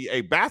like to see a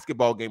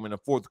basketball game in the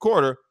 4th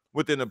quarter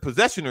within a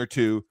possession or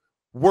 2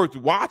 worth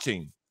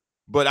watching.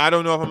 But I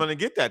don't know if I'm going to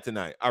get that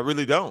tonight. I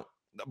really don't.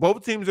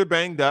 Both teams are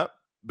banged up.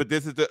 But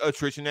this is the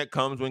attrition that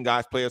comes when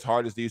guys play as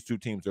hard as these 2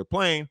 teams are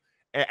playing.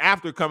 And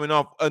after coming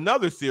off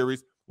another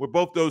series where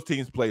both those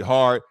teams play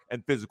hard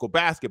and physical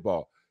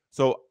basketball.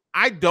 So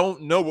I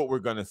don't know what we're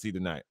going to see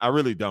tonight. I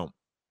really don't.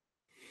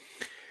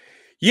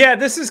 Yeah,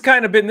 this has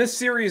kind of been, this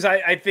series,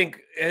 I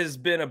think, has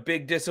been a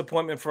big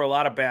disappointment for a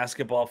lot of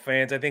basketball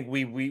fans. I think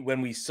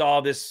when we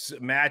saw this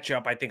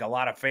matchup, I think a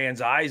lot of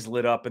fans' eyes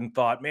lit up and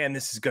thought, man,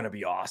 this is going to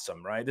be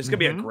awesome, right? This is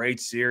going to be a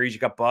great series. You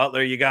got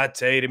Butler, you got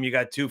Tatum, you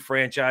got 2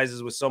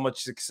 franchises with so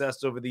much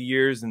success over the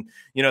years. And,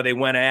 they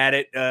went at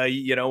it,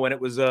 when it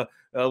was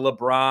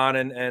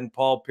LeBron and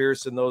Paul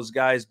Pierce and those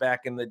guys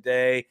back in the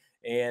day.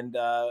 And,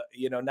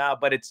 now,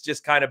 but it's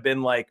just kind of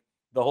been like,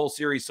 the whole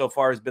series so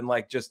far has been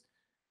like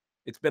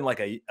it's been like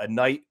a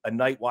night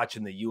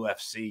watching the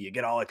UFC. You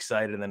get all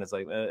excited, and then it's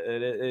like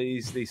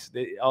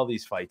all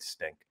these fights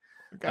stink.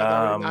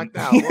 All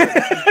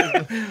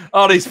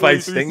these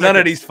fights stink. None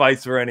of these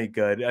fights were any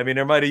good. I mean,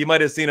 you might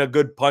have seen a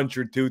good punch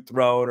or 2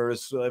 thrown,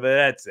 but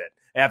that's it.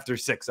 After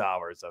 6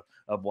 hours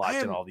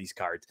watching all these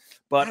cards.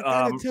 But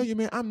I gotta tell you,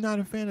 man, I'm not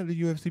a fan of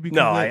the UFC because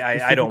no,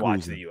 I don't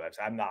watch the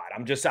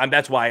UFC.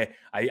 That's why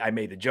I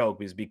made the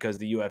joke, is because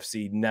the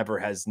UFC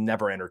has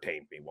never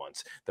entertained me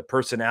once. The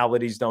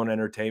personalities don't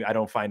entertain. I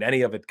don't find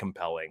any of it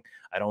compelling.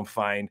 I don't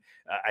find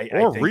I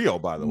think real,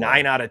 by the way.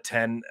 9 out of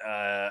 10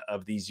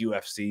 of these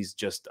UFCs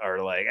just are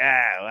like,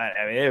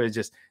 I mean, it was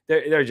just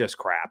they're just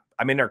crap.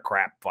 I mean, they're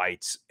crap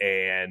fights,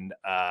 and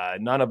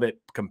none of it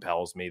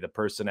compels me. The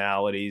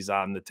personalities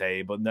on the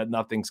table,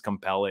 nothing's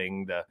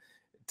compelling.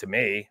 To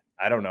me,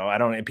 I don't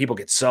know. People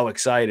get so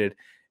excited,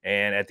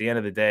 and at the end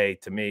of the day,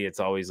 to me, it's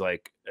always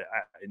like,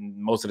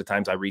 most of the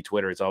times I read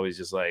Twitter, it's always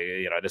just like,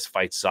 this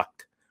fight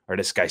sucked, or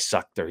this guy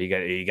sucked, or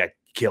he got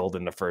killed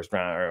in the first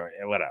round, or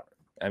whatever.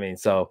 I mean,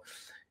 so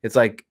it's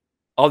like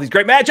all these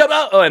great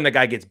matchups. And the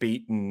guy gets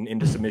beaten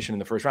into submission in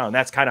the first round. And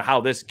that's kind of how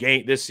this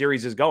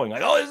series is going.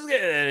 Like,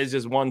 it's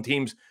just one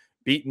team's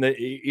beating the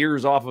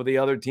ears off of the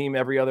other team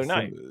every other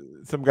night.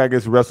 Some guy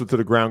gets wrestled to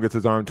the ground, gets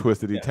his arm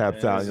twisted, he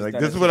taps out. You're like,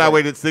 this is what I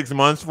waited 6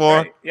 months for?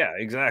 Right. Yeah,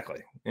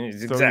 exactly.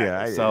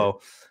 So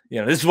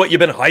this is what you've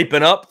been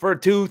hyping up for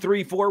 2,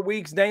 3, 4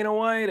 weeks, Dana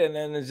White. And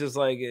then it's just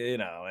like,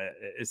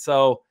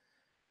 so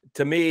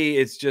to me,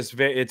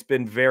 it's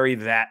been very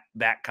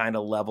that kind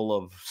of level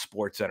of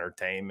sports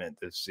entertainment,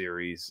 this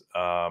series.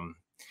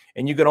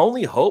 And you can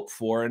only hope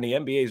for, and the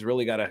NBA's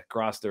really got to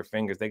cross their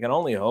fingers, they can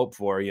only hope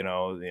for,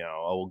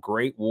 a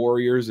great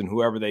Warriors and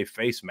whoever they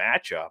face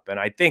matchup. And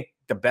I think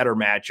the better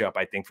matchup,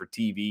 I think, for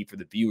TV, for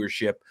the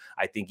viewership,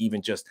 I think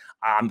even just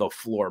on the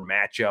floor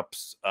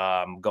matchups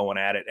going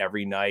at it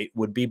every night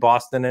would be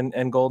Boston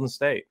and Golden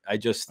State. I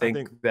just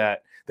think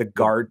that the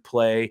guard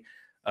play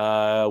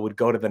would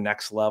go to the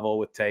next level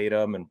with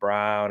Tatum and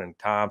Brown and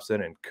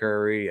Thompson and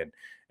Curry and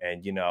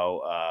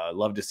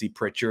love to see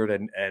Pritchard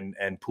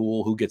and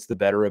Poole, who gets the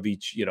better of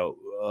each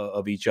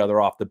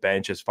other off the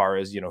bench as far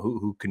as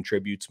who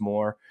contributes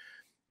more.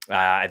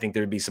 I think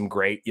there'd be some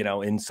great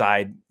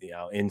inside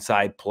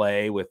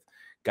play with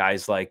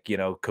guys like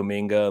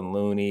Kuminga and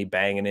Looney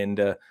banging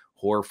into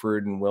Horford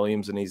and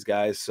Williams and these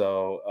guys.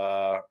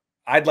 So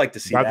I'd like to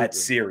see that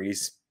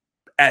series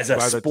as a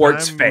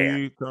sports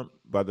fan.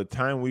 By the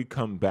time we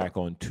come back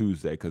on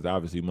Tuesday, because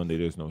obviously Monday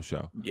there's no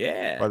show.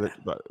 Yeah.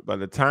 By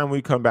the time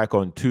we come back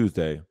on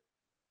Tuesday,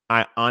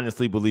 I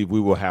honestly believe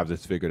we will have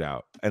this figured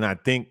out. And I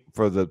think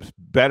for the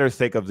better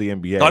sake of the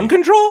NBA. Gun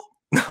control?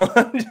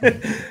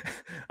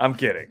 I'm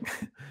kidding.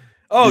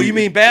 Oh, you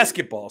mean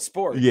basketball,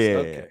 sports? Yeah.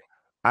 Okay.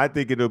 I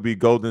think it'll be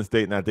Golden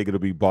State, and I think it'll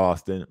be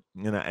Boston.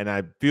 And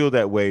I feel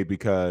that way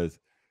because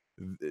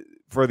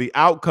for the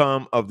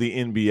outcome of the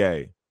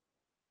NBA,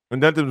 and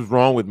nothing's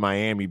wrong with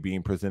Miami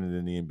being presented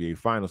in the NBA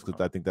Finals,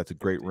 because I think that's a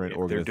great run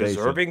organization. They're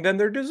deserving, then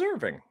they're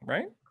deserving,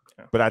 right?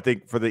 Yeah. But I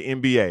think for the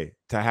NBA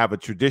to have a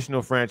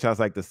traditional franchise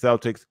like the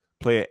Celtics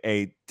play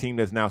a team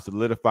that's now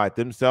solidified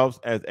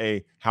themselves as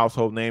a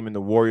household name in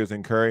the Warriors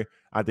and Curry,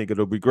 I think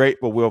it'll be great.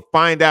 But we'll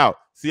find out.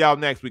 See y'all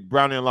next week.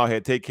 Brownie and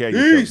Lawhead, take care of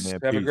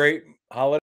yourself, man. Have a great holiday.